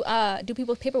used to do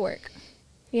people's paperwork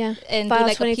Yeah. and do File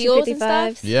like appeals and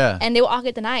 2255s. stuff. Yeah. And they would all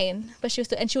get denied, but she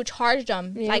would charge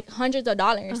them Yep. like hundreds of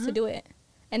dollars to do it,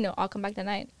 and they'll all come back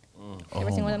denied.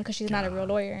 Every single one of them, because she's not a real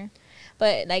lawyer.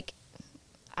 But like,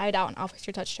 I doubt an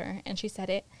officer touched her, and she said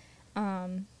it.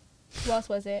 Who else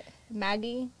was it?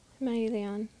 Maggie. Maggie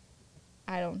Leon.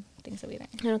 I don't don't think so either.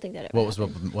 I don't think that ever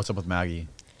happened. What's up with Maggie?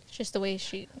 It's just the way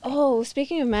she. Oh,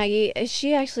 speaking of Maggie,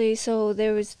 she actually, so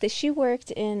there was, she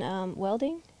worked in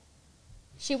welding.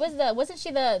 She was wasn't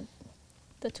she the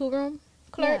tool room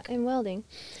clerk? Yeah, in welding.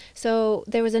 So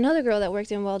there was another girl that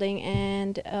worked in welding,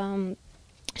 and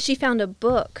she found a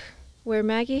book where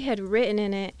Maggie had written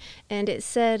in it, and it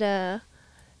said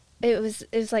it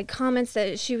was like comments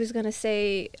that she was gonna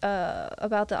say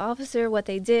about the officer, what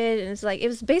they did, and it's like it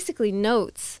was basically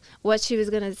notes what she was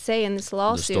gonna say in this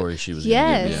lawsuit. The story she was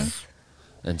yes. gonna give, yeah.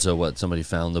 And so what? Somebody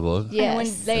found the book.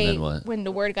 Yes. And then what? when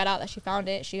the word got out that she found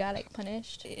it, she got like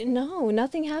punished. No,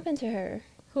 nothing happened to her.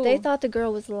 Who? They thought the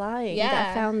girl was lying. Yeah.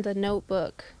 That found the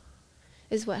notebook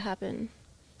is what happened.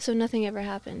 So nothing ever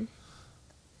happened.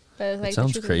 But it was, like, It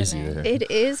sounds the truth was crazy in there. there.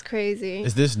 It is crazy.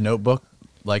 Is this notebook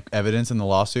like evidence in the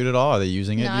lawsuit at all? Are they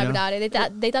using it? No, you I know? doubt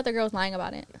it. They thought the girl was lying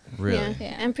about it. Really? Yeah.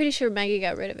 Yeah. I'm pretty sure Maggie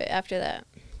got rid of it after that.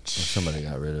 Somebody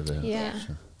got rid of it. Yeah.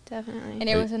 Sure. Definitely. And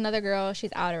there was another girl. She's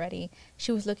out already.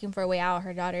 She was looking for a way out.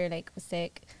 Her daughter was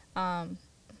sick.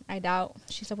 I doubt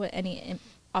she slept with any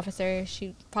officer.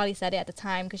 She probably said it at the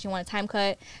time because she wanted time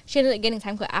cut. She ended up getting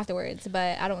time cut afterwards,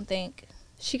 but I don't think.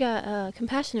 She got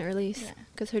compassionate release Yeah.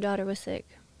 because her daughter was sick.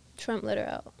 Trump let her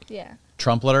out. Yeah.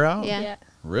 Trump let her out? Yeah.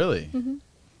 Really? Mm-hmm.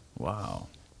 Wow.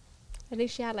 I think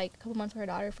she had like a couple months with her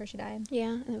daughter before she died.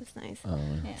 Yeah, it was nice.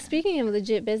 Yeah. Speaking of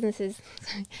legit businesses,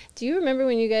 do you remember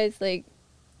when you guys, like,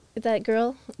 that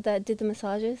girl that did the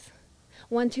massages?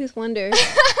 One Tooth Wonder.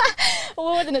 What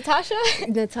was it, Natasha?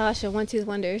 Natasha, One Tooth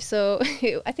Wonder. So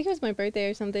I think it was my birthday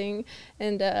or something,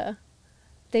 and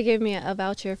they gave me a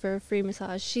voucher for a free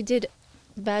massage. She did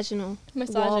vaginal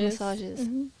wall massages.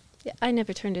 Mm-hmm. Yeah, I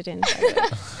never turned it in. By the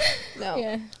way. No.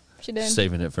 Yeah, she did.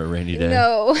 Saving it for a rainy day.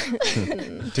 No.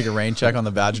 Took a rain check on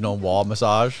the vaginal wall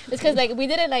massage. It's because like we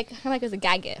did it like kind of like it was a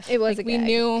gag gift. It was like, a gag. We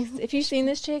knew, If you've seen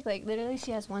this chick, like literally,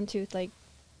 she has one tooth, like.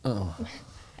 Oh.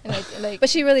 and like But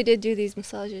she really did do these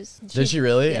massages. Did she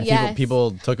really? And Yes.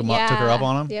 people took her up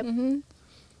on them? Yep.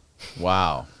 Mm-hmm.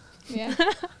 Wow. Yeah.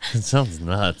 It sounds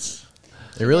nuts.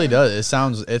 It really does. It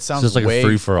sounds It's just like way, a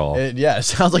free for all. Yeah, it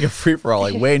sounds like a free for all.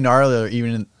 Like way gnarlier,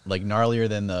 even like gnarlier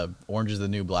than the Orange is the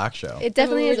New Black show. It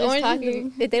definitely We were is. just Orange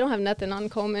talking. they don't have nothing on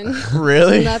Coleman.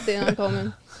 Really? Nothing on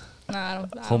Coleman. No, I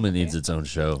don't. Coleman needs its own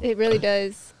show. It really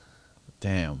does.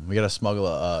 Damn, we gotta smuggle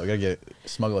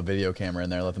a video camera in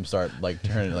there. Let them start like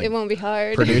turning like It won't be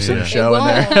hard. producing Yeah. a show in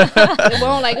there. It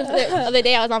won't. Like the other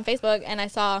day, I was on Facebook and I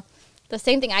saw the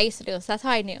same thing I used to do. So that's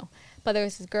how I knew. But there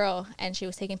was this girl and she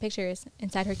was taking pictures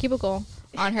inside her cubicle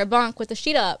on her bunk with the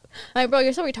sheet up. I'm like, bro,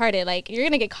 you're so retarded. Like, you're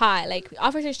gonna get caught. Like,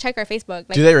 officers check our Facebook.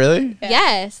 Like, Do they really?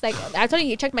 Yes. Like, I told you,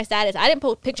 he checked my status. I didn't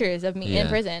post pictures of me in Yeah.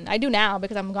 prison. I do now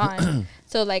because I'm gone.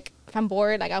 So like, if I'm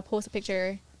bored, like I'll post a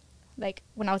picture. Like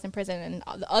when I was in prison,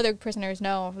 and the other prisoners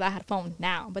know that I had a phone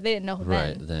now, but they didn't know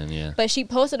Right, then. then, yeah. But she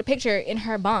posted a picture in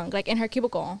her bunk, like in her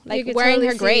cubicle, You like could wearing totally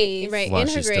her see- grays, right, While in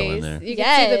her she's still in grays. there. You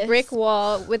can see the Yes. brick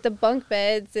wall with the bunk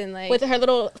beds and like with her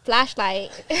little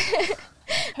flashlight.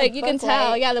 Like you can book tell,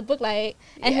 light. yeah, the book light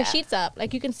and her Yeah. sheets up.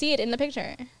 Like you can see it in the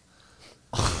picture.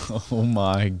 Oh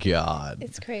my god.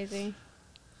 it's crazy.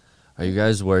 Are you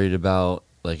guys worried about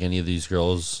like any of these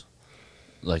girls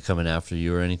like coming after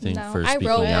you or anything No, for I speaking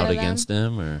wrote out one of against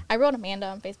them or I wrote Amanda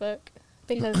on Facebook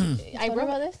because I Told her wrote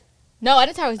about this. No, I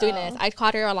didn't tell her I was doing Oh. this. I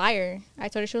called her a liar. I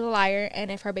told her she was a liar, and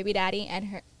if her baby daddy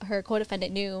and her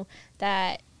co-defendant knew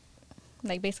that,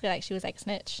 like basically like she was like a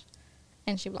snitch,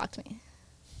 and she blocked me.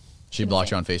 She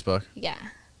blocked you on Facebook? Yeah,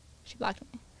 she blocked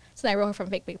me. So then I wrote her from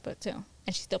fake Facebook too,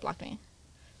 and she still blocked me.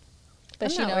 But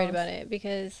I'm she not knows. worried about it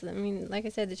because I mean, like I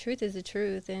said, the truth is the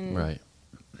truth, and right.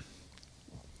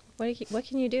 what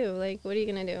can you do? Like, what are you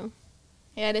gonna do?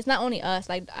 Yeah, and it's not only us.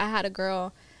 Like I had a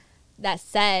girl that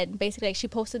said basically like she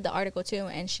posted the article too,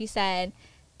 and she said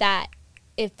that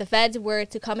if the feds were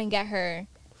to come and get her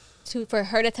for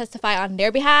her to testify on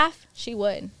their behalf, she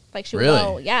would. Like she would Really?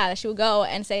 go, yeah, she would go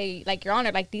and say like, Your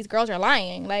Honor, like these girls are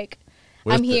lying. Like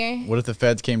What I'm if the- here. What if the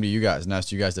feds came to you guys and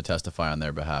asked you guys to testify on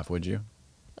their behalf? Would you?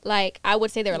 Like I would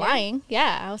say they're Yeah. lying.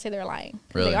 Yeah, I would say they're lying.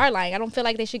 'Cause Really? They are lying. I don't feel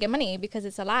like they should get money because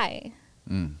it's a lie.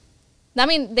 Mm. I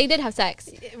mean, they did have sex,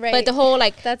 Right. but the whole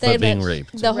like That's the, But being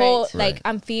raped. the whole Right. like Right.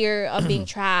 I'm fear of being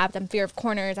trapped. I'm fear of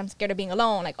corners. I'm scared of being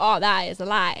alone. Like all that is a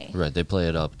lie. Right, they play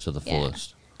it up to the Yeah.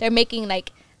 fullest. They're making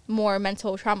like more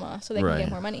mental trauma so they can Right. get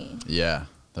more money. Yeah.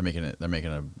 They're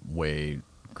making a way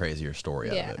crazier story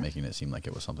out Yeah. of it, making it seem like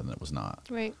it was something that was not.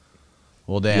 Right.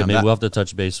 Well, Yeah, damn. maybe that- we'll have to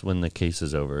touch base when the case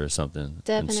is over or something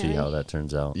and see Definitely. how that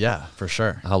turns out. yeah, for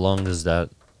sure. How long does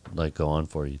that like go on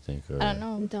for, you think? Or I don't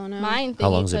know. Don't know. Mine. how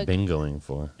long's it been going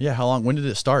for? Yeah, how long? When did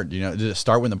it start? Do you know? Did it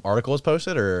start when the article was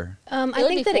posted, or? I was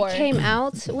think that before. it came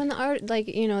out when the art, like,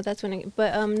 you know, that's when it,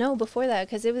 but no, before that,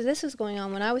 because this was going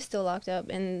on when I was still locked up,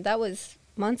 and that was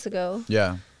months ago,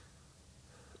 Yeah.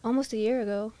 almost a year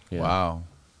ago. Yeah. Wow.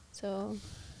 So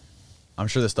I'm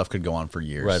sure this stuff could go on for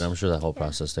years. Right, I'm sure that whole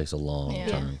process takes a long Yeah.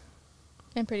 time.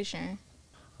 I'm pretty sure.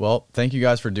 Well, thank you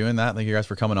guys for doing that. Thank you guys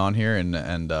for coming on here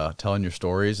and telling your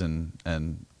stories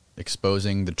and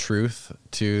exposing the truth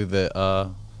to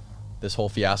the this whole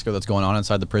fiasco that's going on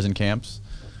inside the prison camps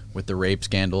with the rape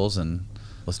scandals. And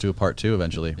let's do a part 2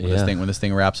 eventually. When this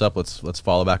thing wraps up, let's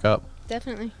follow back up.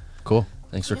 definitely. Cool.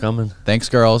 Thanks for coming. Thanks,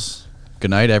 girls. Good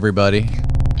night, everybody.